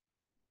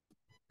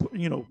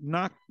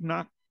 knock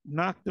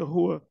the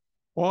hua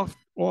off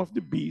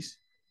the beast,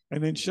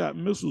 and then shot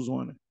missiles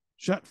on it,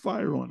 shot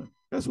fire on it.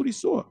 That's what he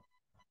saw.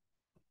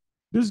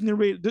 This is getting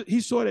ready.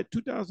 He saw that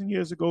 2,000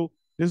 years ago.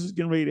 This is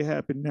getting ready to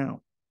happen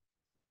now.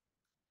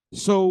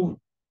 So,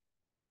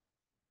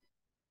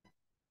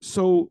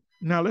 so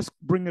now let's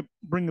bring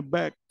it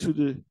back to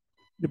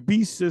the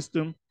beast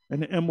system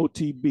and the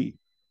MOTB.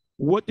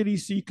 What did he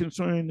see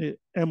concerning the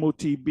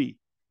MOTB?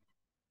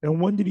 And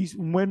when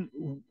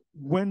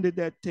did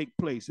that take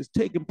place? It's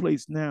taking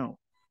place now,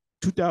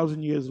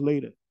 2,000 years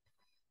later.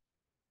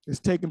 It's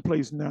taking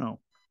place now.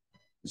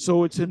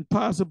 So it's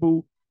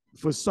impossible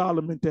for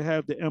Solomon to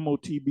have the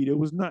MOTB.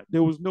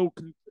 There was no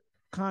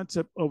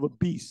concept of a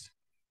beast.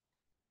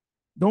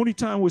 The only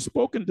time was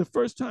spoken, the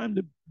first time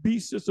the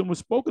beast system was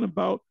spoken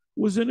about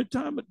was during the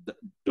time of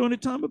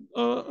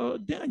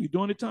Daniel,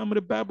 during the time of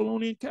the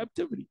Babylonian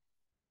captivity.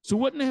 So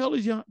what in the hell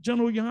is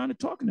General Yohanan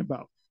talking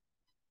about?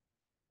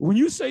 When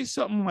you say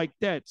something like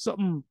that,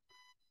 something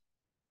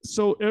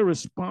so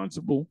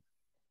irresponsible,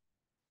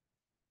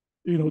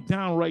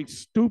 downright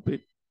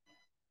stupid,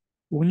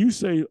 when you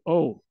say,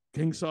 oh,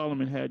 King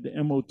Solomon had the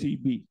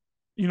MOTB,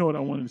 you know what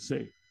I wanted to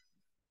say?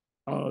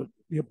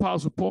 The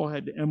Apostle Paul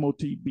had the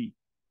MOTB.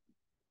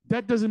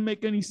 That doesn't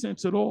make any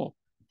sense at all.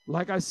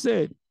 Like I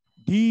said,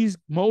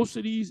 most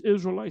of these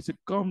Israelites that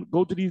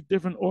go to these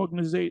different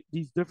organizations,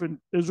 these different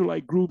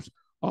Israelite groups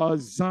are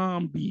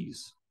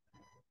zombies.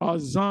 Are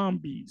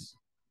zombies.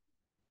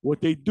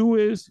 What they do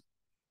is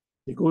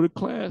they go to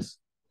class,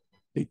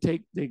 they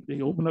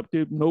open up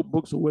their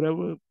notebooks or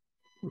whatever,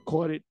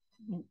 record it,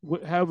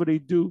 however they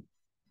do,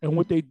 and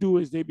what they do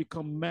is they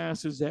become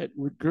masters at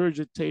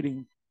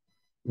regurgitating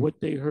what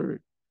they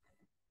heard.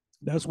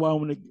 That's why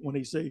when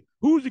they say,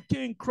 "Who's the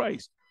King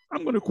Christ?"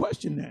 I'm going to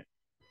question that,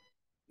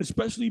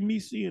 especially me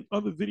seeing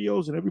other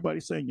videos and everybody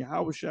saying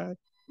Yahweh Shai.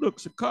 Look,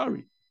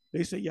 Sakari,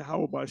 they say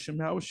Yahweh Ba'Shem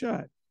Yahweh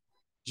Shai.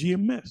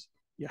 GMS,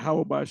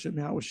 Yahweh Ba'Shem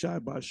Yahweh Shai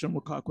Ba'Shem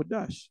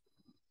Wakakwadash.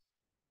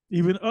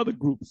 Even other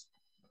groups.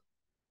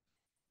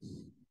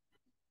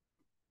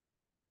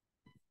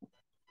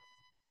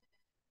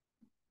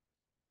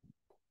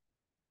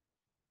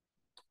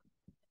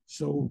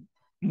 So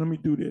let me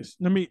do this.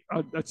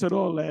 I said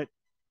all that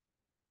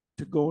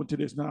to go into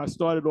this. Now I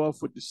started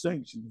off with the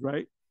sanctions,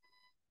 right?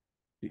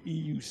 The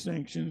EU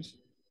sanctions.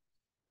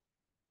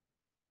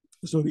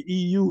 So the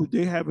EU,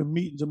 they having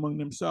meetings among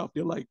themselves.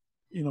 They're like,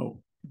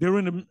 they're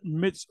in the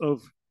midst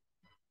of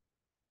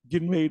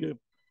getting ready to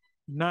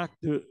knock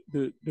the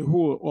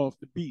whore off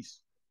the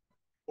beast,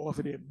 off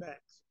of their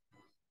backs.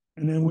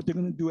 And then what they're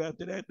gonna do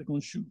after that, they're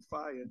gonna shoot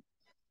fire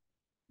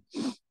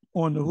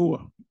on the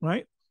whore,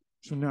 right?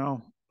 So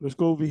now let's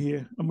go over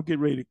here. I'm gonna get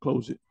ready to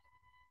close it.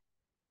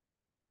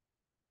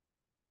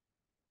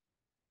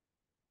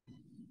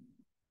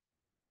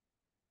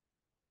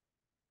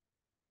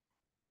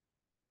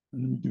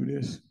 Let me do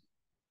this.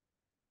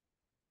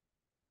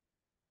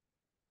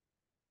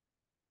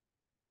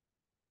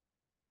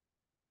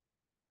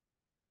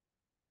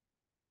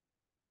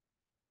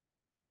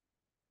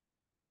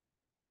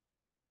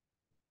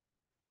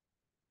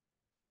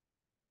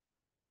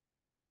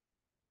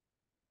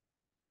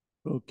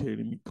 Okay,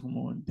 let me come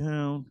on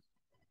down.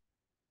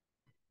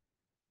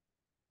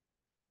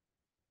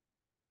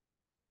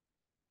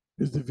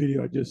 This is the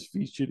video I just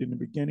featured in the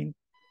beginning.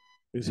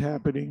 It's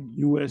happening.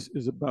 U.S.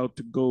 is about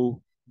to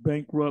go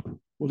bankrupt.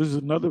 Well, this is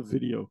another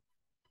video,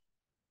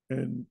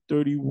 and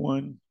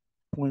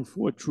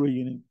 31.4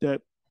 trillion in debt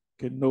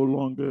can no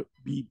longer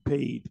be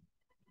paid.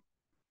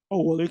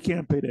 Oh well, they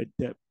can't pay that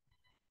debt.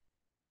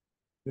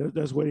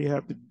 That's why they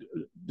have to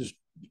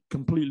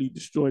completely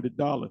destroy the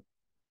dollar,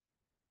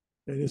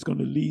 and it's going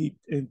to lead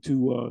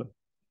into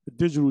the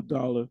digital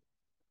dollar,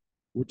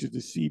 which is the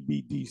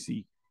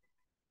CBDC,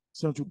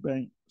 central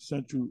bank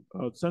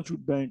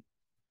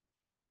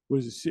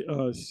was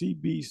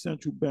CB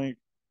central bank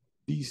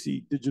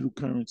DC digital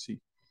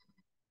currency.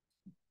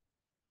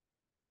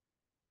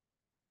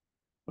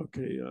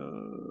 Okay,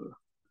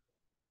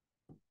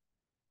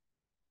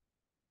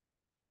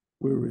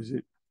 where is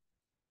it?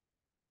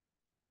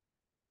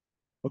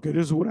 Okay,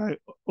 this is what I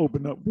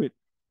open up with.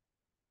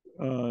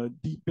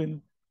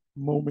 Deepen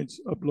moments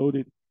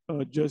uploaded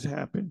just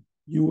happened.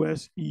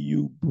 U.S.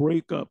 EU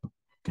breakup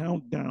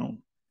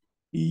countdown.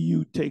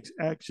 EU takes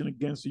action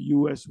against the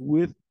U.S.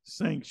 with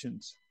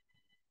sanctions.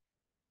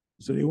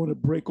 So they want to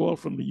break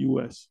off from the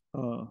U.S.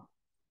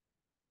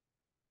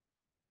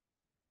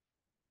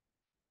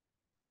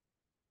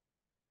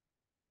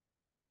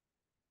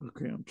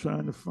 Okay, I'm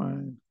trying to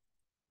find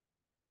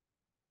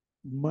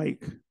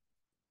Mike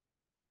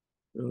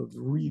of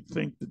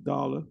Rethink the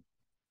Dollar.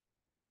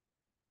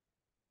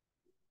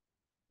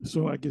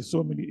 So I get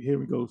so many, here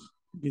we go.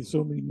 I get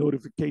so many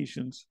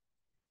notifications.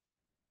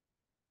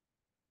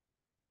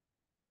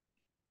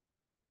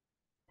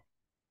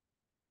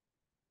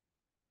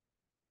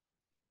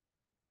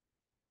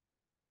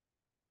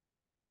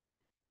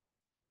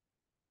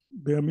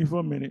 Bear me for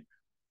a minute.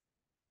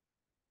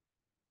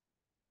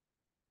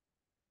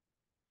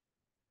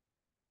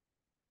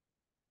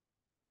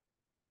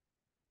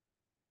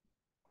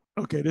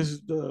 Okay, this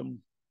is the,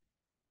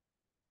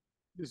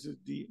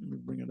 let me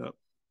bring it up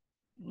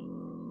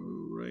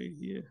right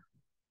here.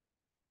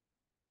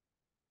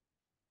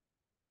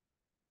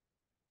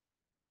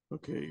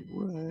 Okay,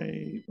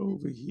 right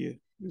over here.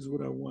 This is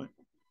what I want.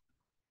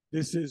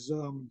 This is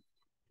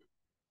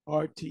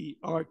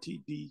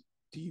RTD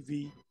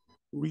TV,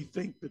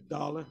 Rethink the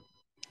Dollar.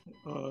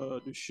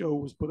 The show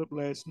was put up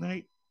last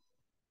night.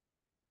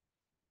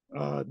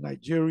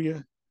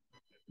 Nigeria,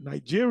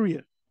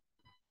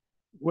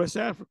 West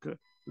Africa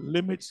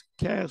limits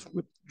cash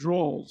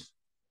withdrawals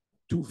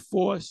to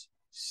force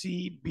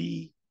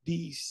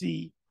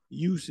CBDC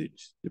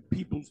usage. The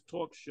People's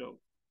Talk Show.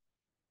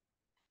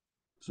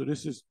 So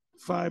this is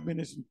 5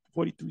 minutes and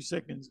 43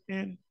 seconds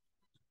in.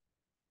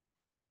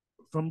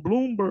 From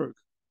Bloomberg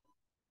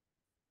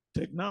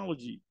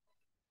Technology,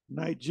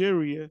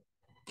 Nigeria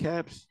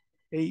caps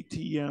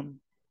ATM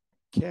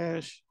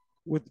cash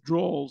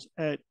withdrawals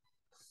at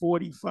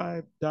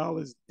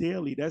 $45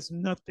 daily. That's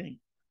nothing.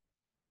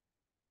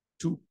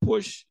 To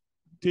push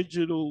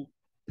digital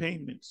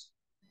payments.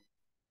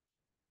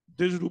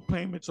 Digital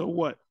payments are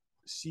what?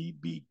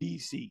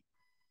 CBDC,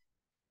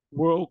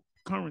 world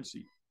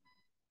currency.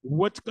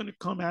 What's going to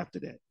come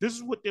after that? This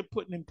is what they're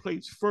putting in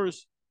place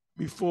first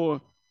before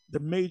the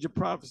major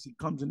prophecy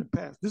comes into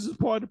pass. This is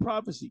part of the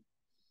prophecy.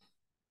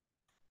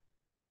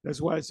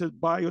 That's why it says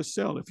buy or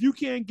sell. If you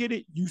can't get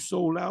it, you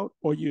sold out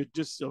or you're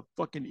just a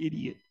fucking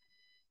idiot.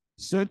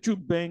 Central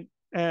bank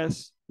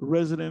asks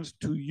residents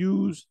to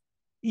use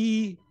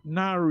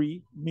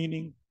e-Nari,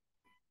 meaning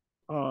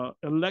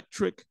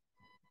electric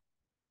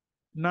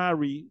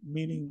Nari,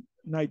 meaning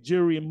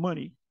Nigerian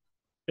money.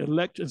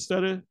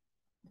 Instead of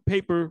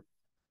paper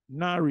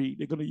Nari,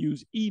 they're going to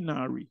use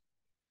e-Nari.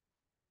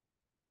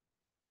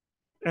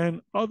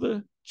 And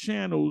other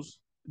channels,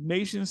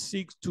 nation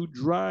seeks to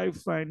drive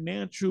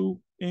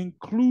financial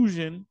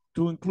inclusion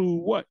to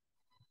include what?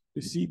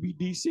 The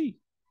CBDC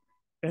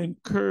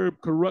and curb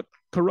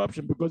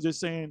corruption because they're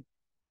saying,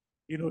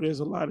 there's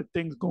a lot of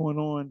things going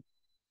on,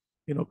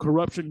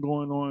 corruption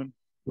going on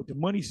with the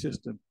money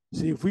system.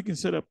 See, if we can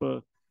set up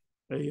a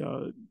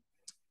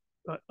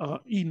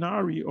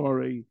Inari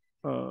or a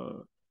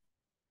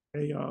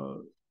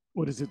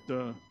what is it,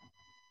 a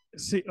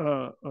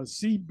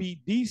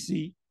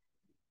CBDC,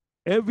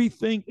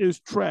 everything is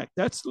tracked.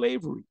 That's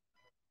slavery.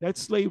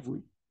 That's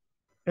slavery.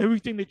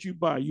 Everything that you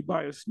buy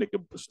a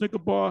Snicker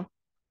bar,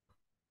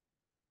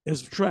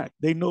 is tracked.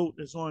 They know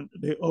it's on.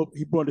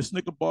 He brought a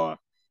Snicker bar,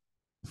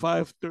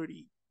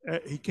 5:30.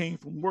 He came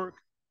from work.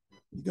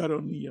 He got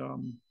on the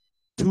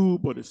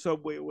tube or the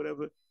subway or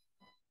whatever,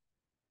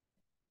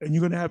 and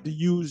you're gonna have to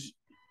use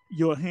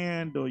your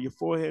hand or your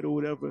forehead or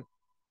whatever,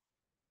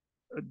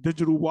 a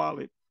digital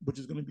wallet, which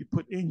is gonna be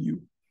put in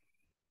you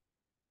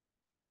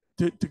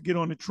to get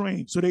on the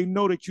train. So they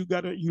know that you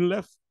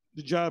left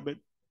the job at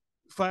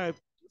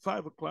five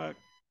o'clock.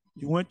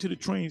 You went to the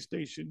train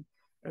station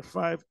at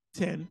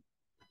 5:10.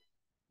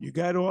 You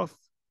got off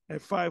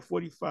at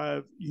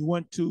 5:45. You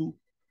went to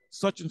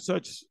such and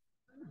such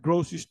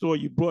grocery store.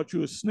 You brought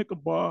you a Snicker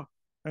bar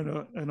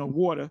and a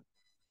water,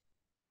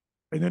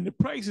 and then the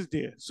price is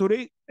there. So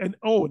and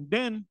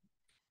then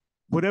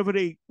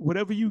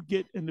whatever you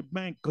get in the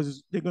bank,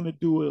 because they're going to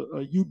do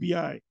a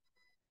UBI,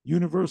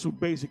 universal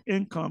basic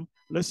income.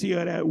 Let's see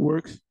how that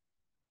works.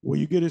 Where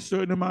you get a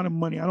certain amount of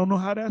money. I don't know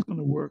how that's going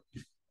to work,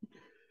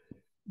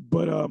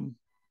 but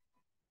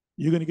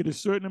you're going to get a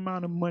certain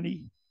amount of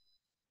money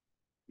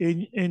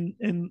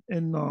in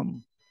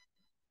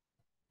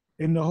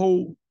the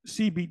whole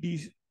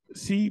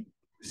CBDC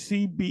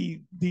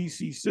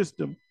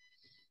system,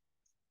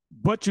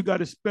 but you got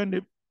to spend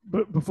it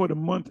before the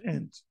month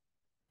ends.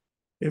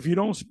 If you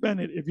don't spend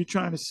it, if you're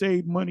trying to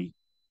save money,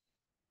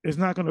 it's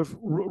not going to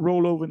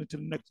roll over into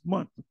the next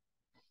month.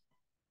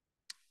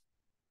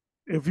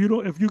 If you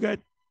got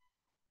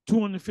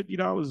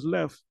 $250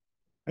 left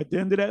at the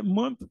end of that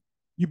month,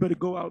 you better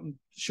go out and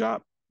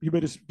shop. You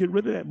better get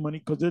rid of that money,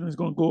 because then it's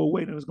going to go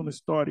away and it's going to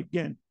start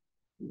again.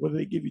 Whether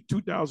they give you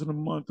 $2,000 a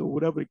month or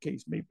whatever the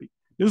case may be.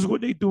 This is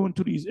what they're doing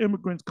to these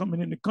immigrants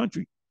coming in the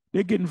country.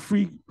 They're getting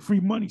free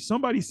money.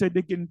 Somebody said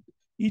they're getting,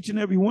 each and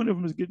every one of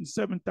them is getting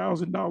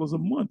 $7,000 a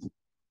month.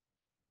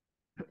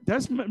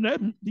 That's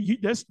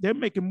they're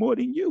making more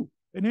than you,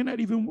 and they're not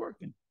even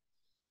working.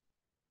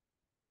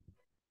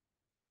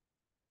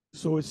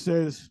 So it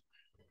says,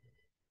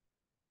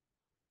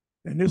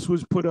 and this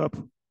was put up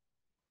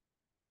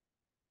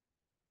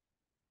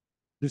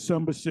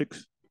December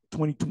 6,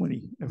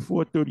 2020 at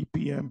 4:30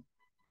 p.m.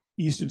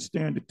 Eastern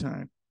Standard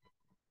Time.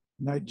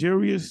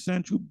 Nigeria's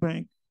central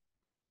bank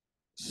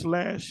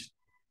slashed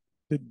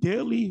the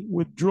daily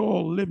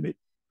withdrawal limit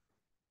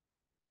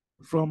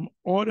from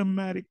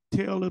automatic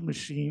teller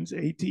machines,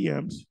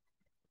 ATMs,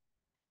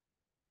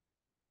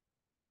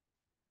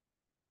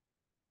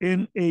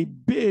 in a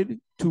bid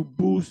to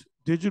boost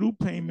digital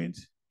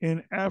payments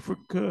in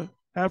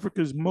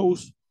Africa's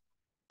most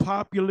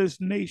populous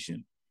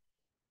nation.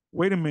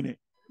 Wait a minute,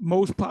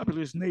 most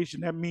populous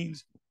nation. That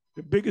means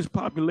the biggest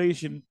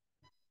population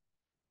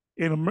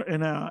in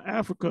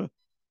Africa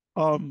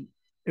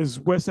is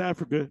West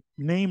Africa,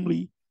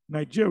 namely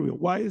Nigeria.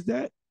 Why is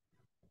that?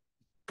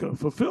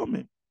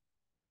 Fulfillment.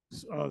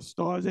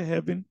 Stars of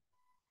heaven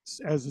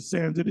as the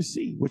sands of the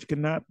sea, which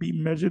cannot be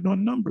measured or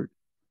numbered.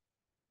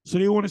 So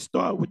they want to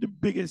start with the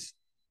biggest.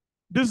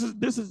 This is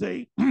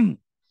a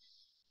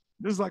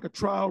this is like a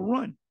trial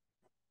run.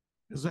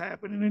 This is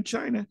happening in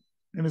China,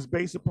 and it's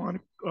based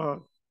upon a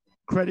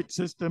credit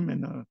system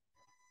and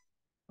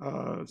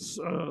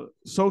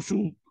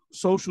social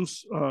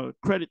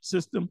credit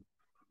system.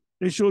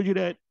 They showed you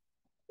that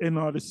in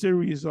the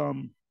series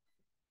the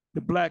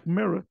Black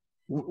Mirror.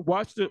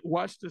 Watch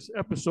this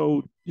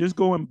episode. Just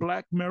go in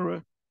Black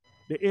Mirror,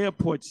 the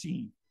airport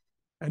scene,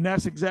 and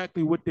that's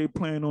exactly what they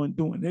plan on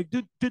doing. They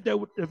did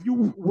that. If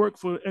you work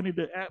for any of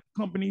the app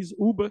companies,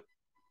 Uber,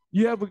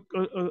 you have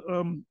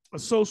a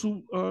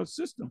social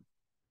system,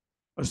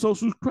 a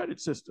social credit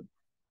system.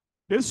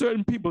 There's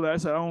certain people that I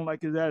said I don't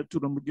like his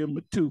attitude. I'm gonna give him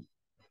a 2,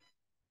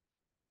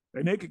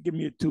 and they could give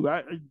me a 2.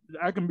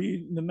 I can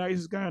be the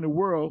nicest guy in the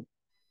world,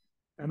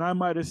 and I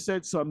might have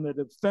said something that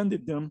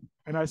offended them,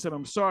 and I said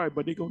I'm sorry,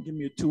 but they're gonna give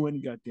me a 2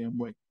 any goddamn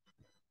way.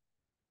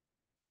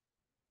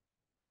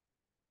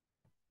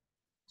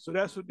 So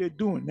that's what they're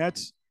doing.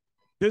 This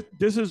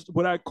is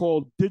what I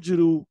call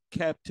digital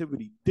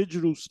captivity,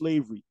 digital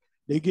slavery.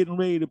 They're getting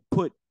ready to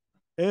put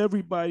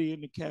everybody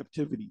into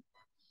captivity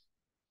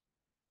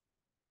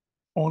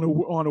on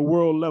a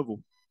world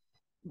level.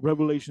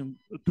 Revelation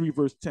 3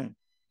 verse 10.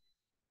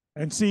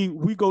 And see,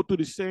 we go through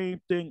the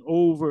same thing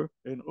over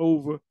and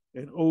over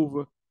and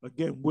over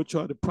again, which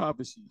are the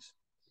prophecies.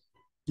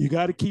 You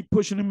got to keep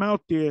pushing them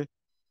out there,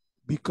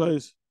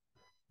 because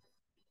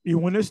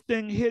when this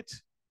thing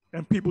hits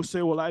and people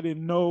say, well, I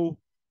didn't know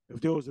if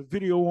there was a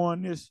video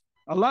on this.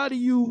 A lot of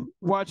you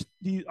watch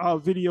these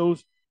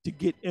videos to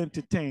get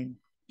entertained,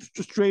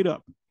 straight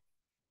up.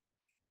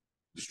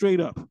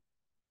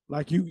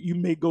 Like you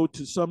may go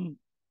to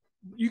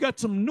you got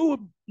some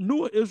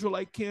newer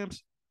Israelite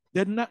camps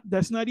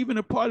that's not even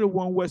a part of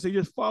One West. They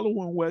just follow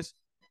One West,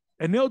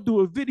 and they'll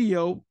do a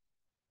video,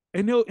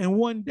 and in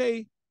one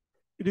day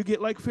it'll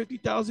get like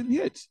 50,000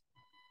 hits,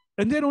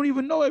 and they don't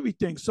even know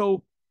everything.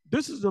 So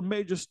this is a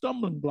major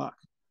stumbling block.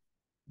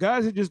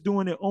 Guys are just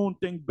doing their own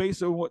thing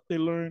based on what they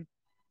learned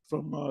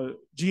from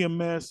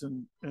GMS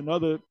and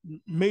other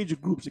major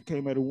groups that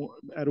came out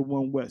of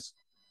One West.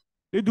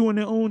 They're doing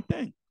their own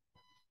thing.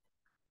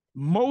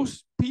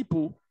 Most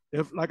people,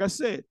 like I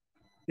said,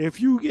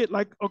 if you get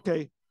like,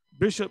 okay,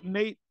 Bishop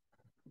Nate,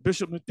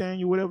 Bishop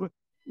Nathaniel, whatever,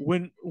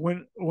 when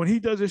he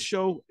does his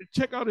show,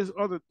 check out his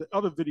other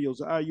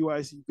videos,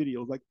 IUIC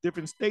videos, like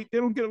different state, they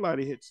don't get a lot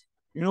of hits.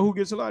 You know who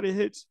gets a lot of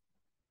hits?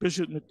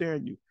 Bishop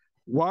Nathaniel.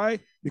 Why?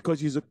 Because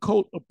he's a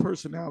cult of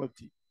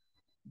personality.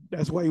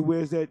 That's why he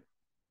wears that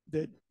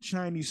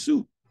shiny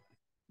suit.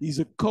 He's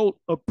a cult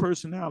of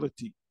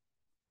personality.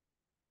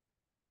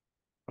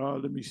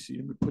 Let me see.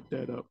 Let me put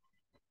that up.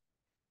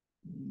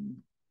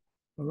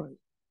 All right.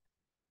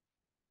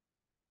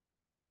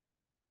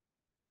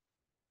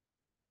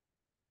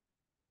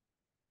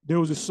 There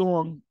was a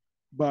song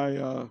by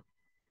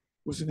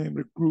what's the name of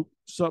the group?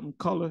 Something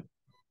Color,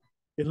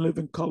 In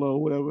Living Color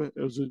or whatever. It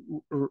was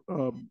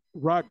a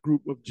rock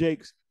group of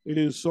Jake's. It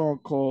is a song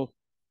called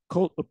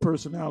 "Cult of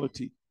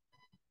Personality."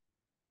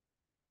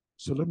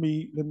 So let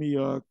me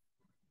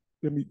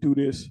do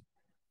this.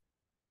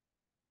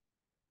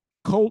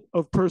 Cult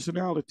of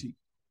Personality.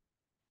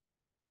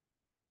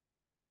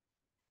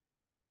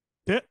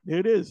 There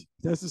it is.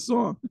 That's the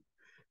song.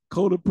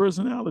 Cult of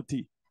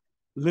Personality.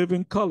 Live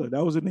in Color.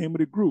 That was the name of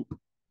the group.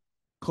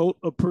 Cult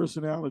of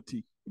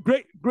Personality.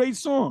 Great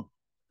song.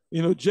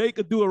 You know, Jay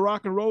could do a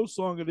rock and roll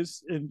song of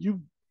this, and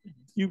you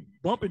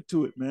bump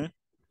into it, man.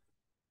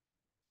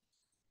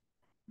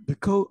 The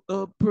cult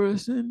of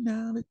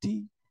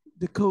personality.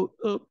 The cult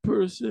of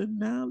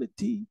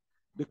personality.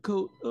 The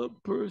cult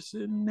of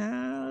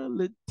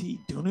personality.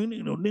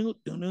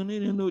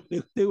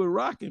 They were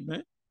rocking,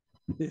 man.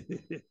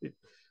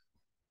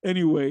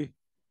 Anyway,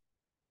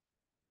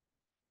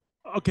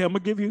 okay, I'm gonna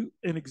give you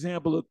an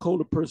example of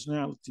cult of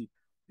personality.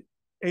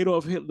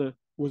 Adolf Hitler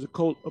was a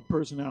cult of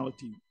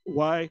personality.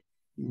 Why?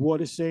 He wore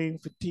the same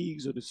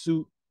fatigues or the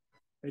suit,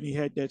 and he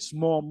had that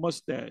small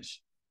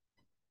mustache.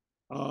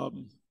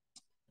 Um,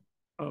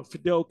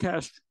 Fidel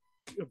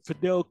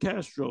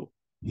Castro,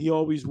 he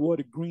always wore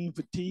the green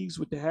fatigues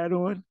with the hat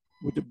on,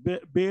 with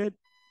the beard.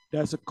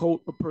 That's a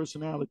cult of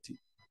personality.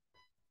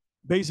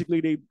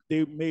 Basically,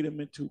 they made him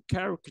into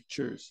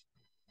caricatures.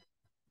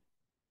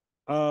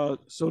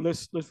 So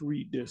let's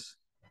read this.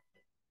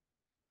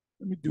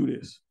 Let me do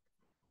this.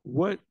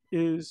 What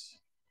is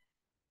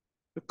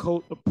the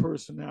cult of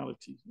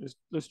personality?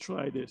 Let's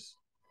try this.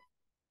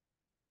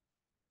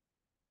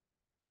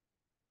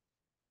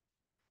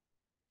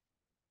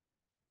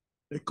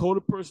 A cult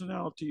of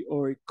personality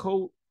or a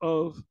cult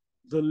of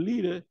the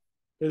leader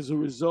is a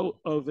result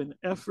of an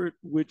effort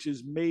which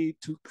is made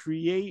to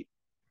create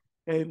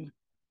an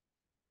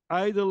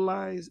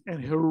idolized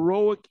and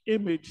heroic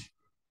image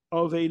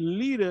of a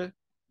leader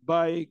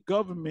by a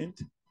government,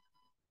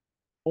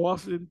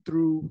 often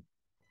through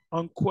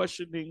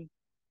unquestioning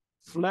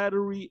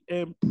flattery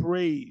and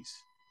praise.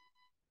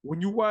 When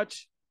you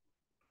watch,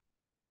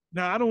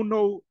 now I don't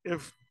know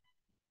if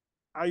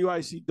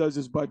IUIC does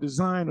this by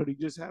design or they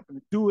just happen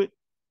to do it,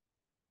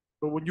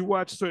 but when you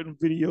watch certain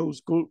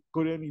videos, go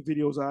to any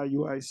videos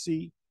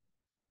IUIC,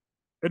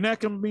 and that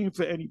can mean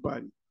for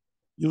anybody.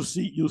 You'll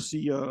see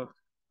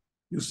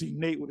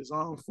Nate with his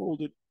arm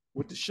folded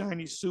with the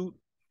shiny suit,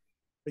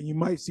 and you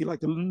might see like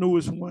the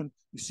newest one.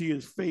 You see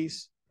his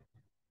face,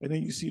 and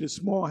then you see the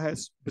small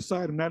hats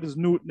beside him.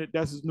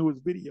 That's his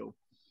newest video.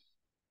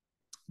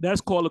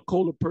 That's called a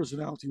cult of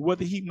personality,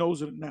 whether he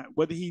knows it or not,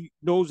 whether he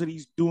knows that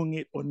he's doing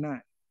it or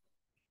not,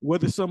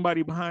 whether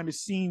somebody behind the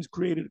scenes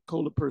created a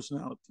cult of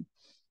personality.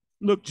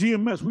 Look,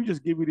 GMS, we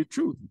just give you the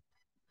truth.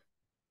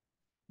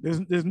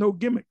 There's no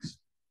gimmicks.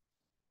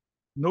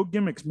 No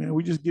gimmicks, man.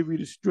 We just give you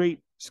the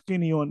straight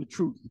skinny on the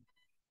truth.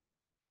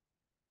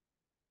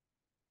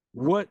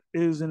 What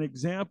is an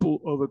example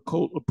of a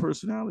cult of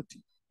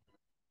personality?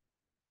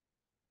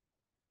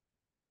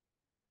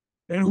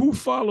 And who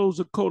follows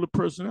a cult of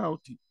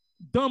personality?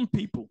 Dumb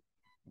people.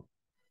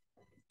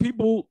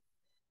 People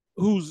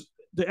whose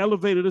the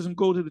elevator doesn't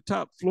go to the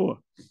top floor.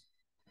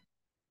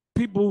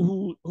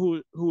 People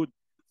who are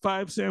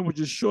 5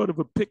 sandwiches short of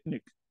a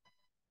picnic.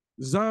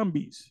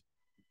 Zombies.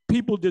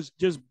 People just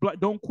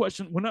don't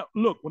question. When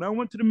I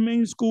went to the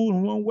main school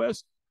in One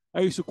West,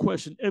 I used to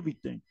question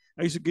everything.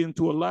 I used to get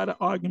into a lot of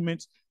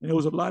arguments, and there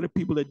was a lot of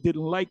people that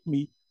didn't like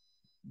me.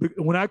 But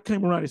when I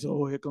came around, they said,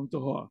 "Oh, here comes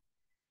Tahar.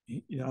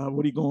 You know,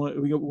 what are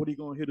you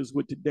going to hit us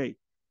with today?"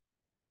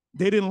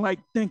 They didn't like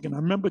thinking. I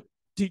remember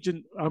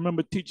teaching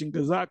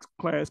Gazak's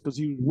class because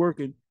he was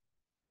working,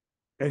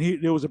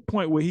 and there was a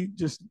point where he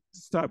just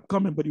stopped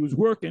coming, but he was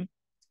working,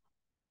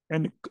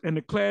 and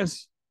the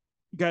class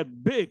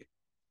got big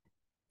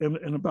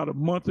in about a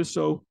month or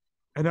so.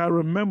 And I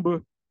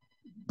remember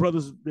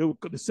brothers, the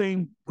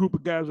same group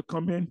of guys would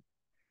come in,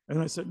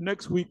 and I said,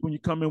 next week when you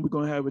come in, we're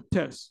going to have a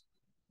test.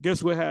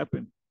 Guess what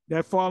happened?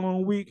 That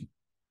following week,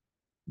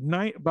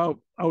 about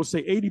I would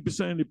say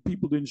 80% of the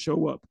people didn't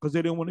show up because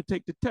they didn't want to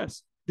take the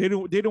test. They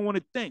don't want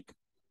to think.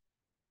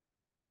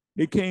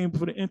 They came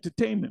for the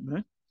entertainment,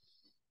 man.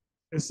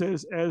 It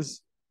says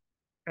as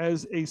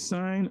a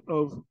sign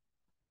of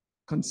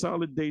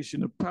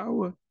consolidation of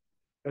power,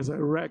 as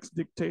Iraq's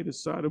dictator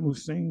Saddam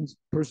Hussein's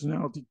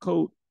personality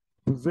cult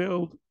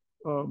prevailed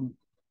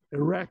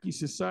Iraqi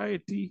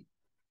society,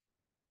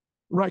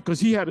 right? Because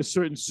he had a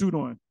certain suit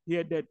on. He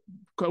had that,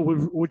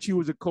 which he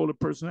was a cult of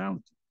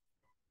personality.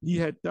 He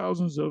had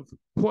thousands of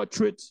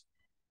portraits,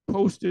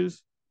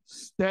 posters,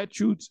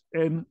 statues,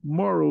 and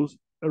murals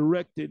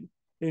erected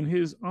in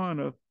his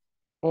honor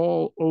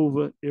all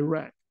over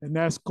Iraq. And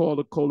that's called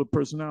a cult of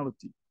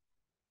personality.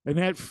 And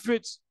that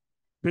fits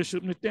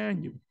Bishop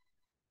Nathaniel.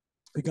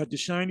 He got the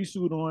shiny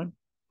suit on.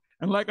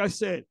 And like I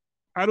said,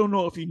 I don't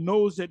know if he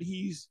knows that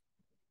he's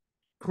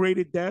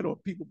created that or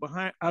people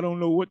behind. I don't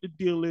know what the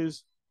deal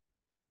is.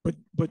 But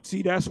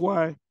see, that's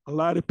why a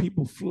lot of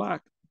people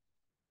flock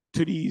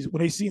to these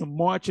when they see him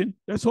marching.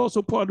 That's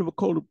also part of a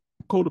code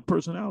of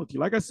personality.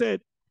 Like I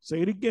said,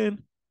 say it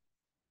again,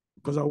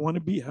 because I want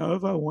to be,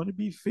 however, I want to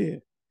be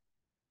fair.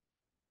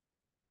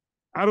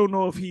 I don't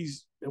know if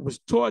he's was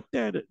taught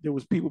that there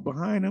was people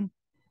behind him,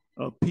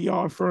 a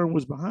PR firm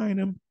was behind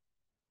him.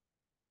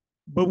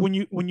 But when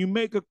you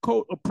make a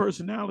cult a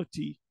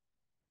personality,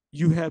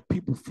 you have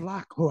people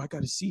flock. Oh, I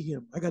got to see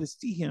him. I got to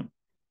see him.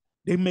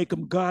 They make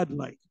him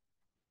godlike.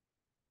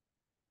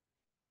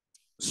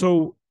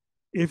 So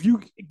if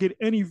you get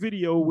any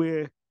video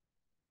where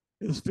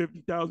it's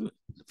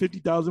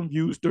 50,000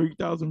 views,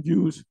 30,000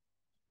 views,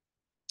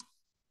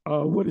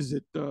 what is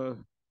it?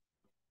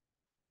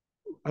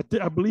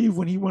 I believe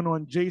when he went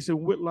on Jason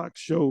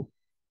Whitlock's show,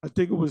 I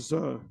think it was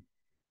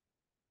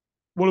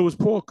well, it was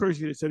Paul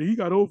Kersey that said he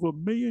got over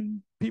 1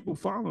 million people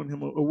following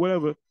him or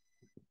whatever.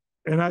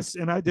 And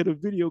I did a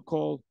video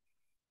called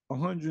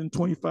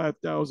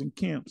 125,000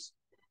 camps,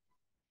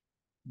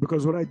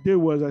 because what I did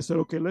was I said,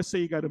 okay, let's say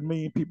you got 1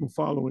 million people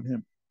following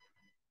him.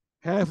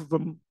 Half of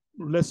them,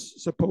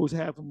 let's suppose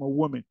half of them are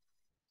women.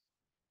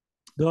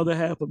 The other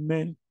half are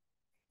men,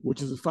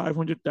 which is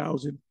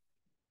 500,000.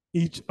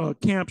 Each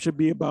camp should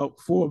be about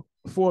four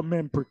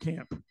men per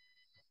camp.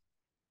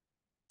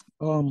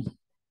 Um,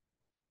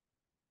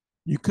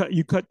 you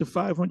cut the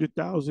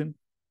 500,000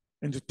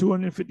 into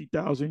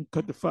 250,000.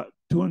 Cut the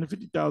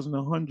 250,000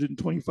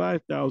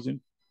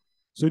 125,000.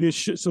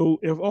 So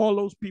if all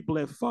those people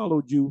that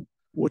followed you,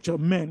 which are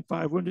men,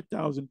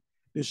 500,000,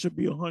 there should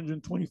be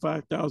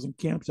 125,000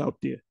 camps out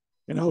there.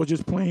 And I was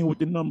just playing with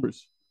the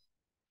numbers.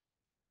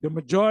 The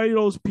majority of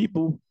those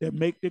people that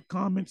make their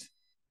comments,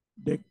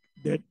 that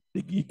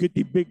you get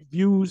the big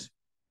views,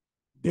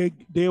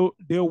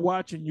 they're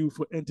watching you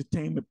for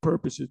entertainment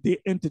purposes. They're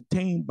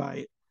entertained by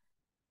it.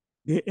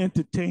 They're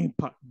entertained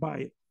by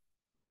it.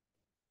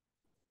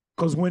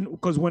 Because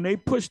when they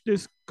push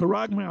this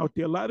charagma out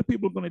there, a lot of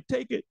people are going to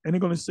take it and they're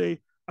going to say,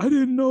 I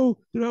didn't know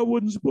that I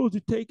wasn't supposed to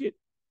take it.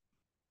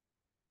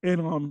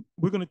 And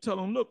we're going to tell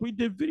them, look, we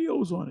did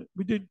videos on it.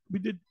 We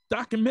did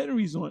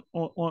documentaries on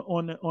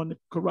the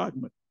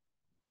charagma.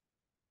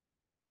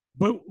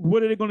 But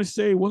what are they going to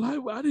say? Well,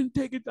 I didn't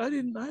take it. I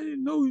didn't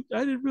know. I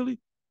didn't really.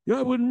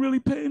 I wasn't really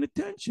paying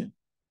attention.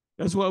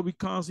 That's why we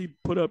constantly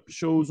put up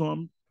shows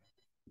on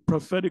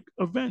prophetic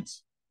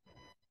events.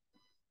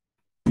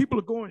 People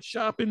are going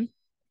shopping.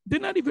 They're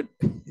not even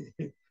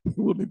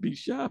women be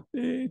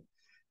shopping.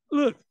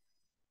 Look,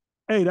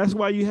 hey, that's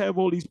why you have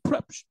all these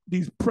prep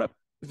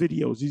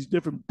videos, these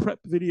different prep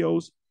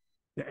videos.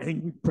 The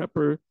angry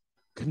prepper,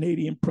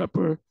 Canadian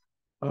prepper,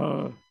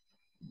 uh,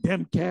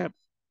 Demcab,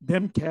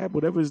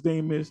 whatever his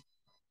name is.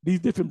 These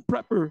different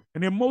prepper,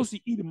 and they're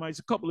mostly Edomites,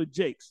 a couple of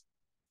Jakes.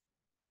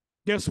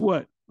 Guess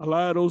what? A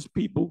lot of those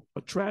people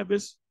are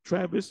Travis.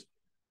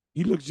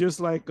 He looks just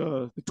like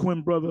the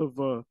twin brother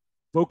of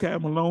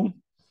Vocab Malone.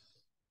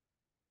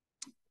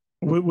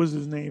 What was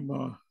his name?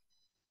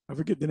 I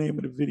forget the name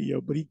of the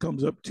video, but he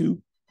comes up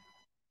too,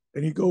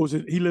 and he goes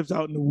and he lives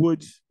out in the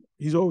woods.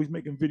 He's always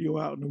making video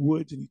out in the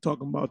woods, and he's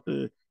talking about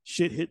the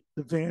shit hit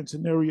the van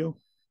scenario.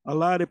 A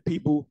lot of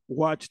people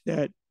watch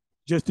that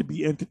just to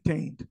be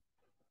entertained.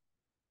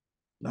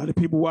 A lot of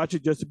people watch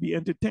it just to be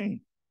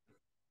entertained.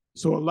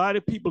 So a lot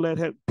of people that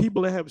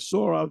have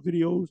saw our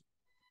videos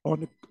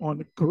on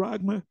the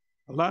charagma,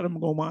 a lot of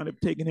them gonna wind up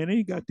taking it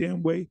any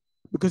goddamn way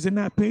because they're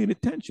not paying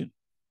attention.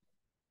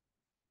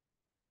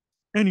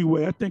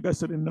 Anyway, I think I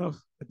said enough.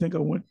 I didn't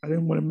want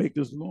to make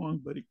this long,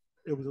 but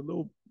it was a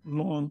little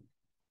long.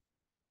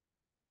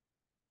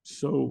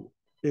 So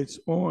it's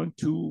on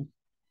to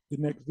the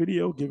next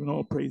video, giving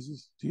all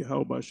praises to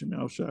Yahweh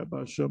Shem, Shai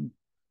Bashem,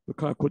 the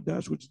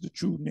Kodash, which is the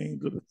true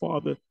names of the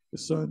Father, the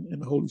Son,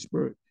 and the Holy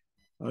Spirit.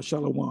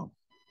 Shalom.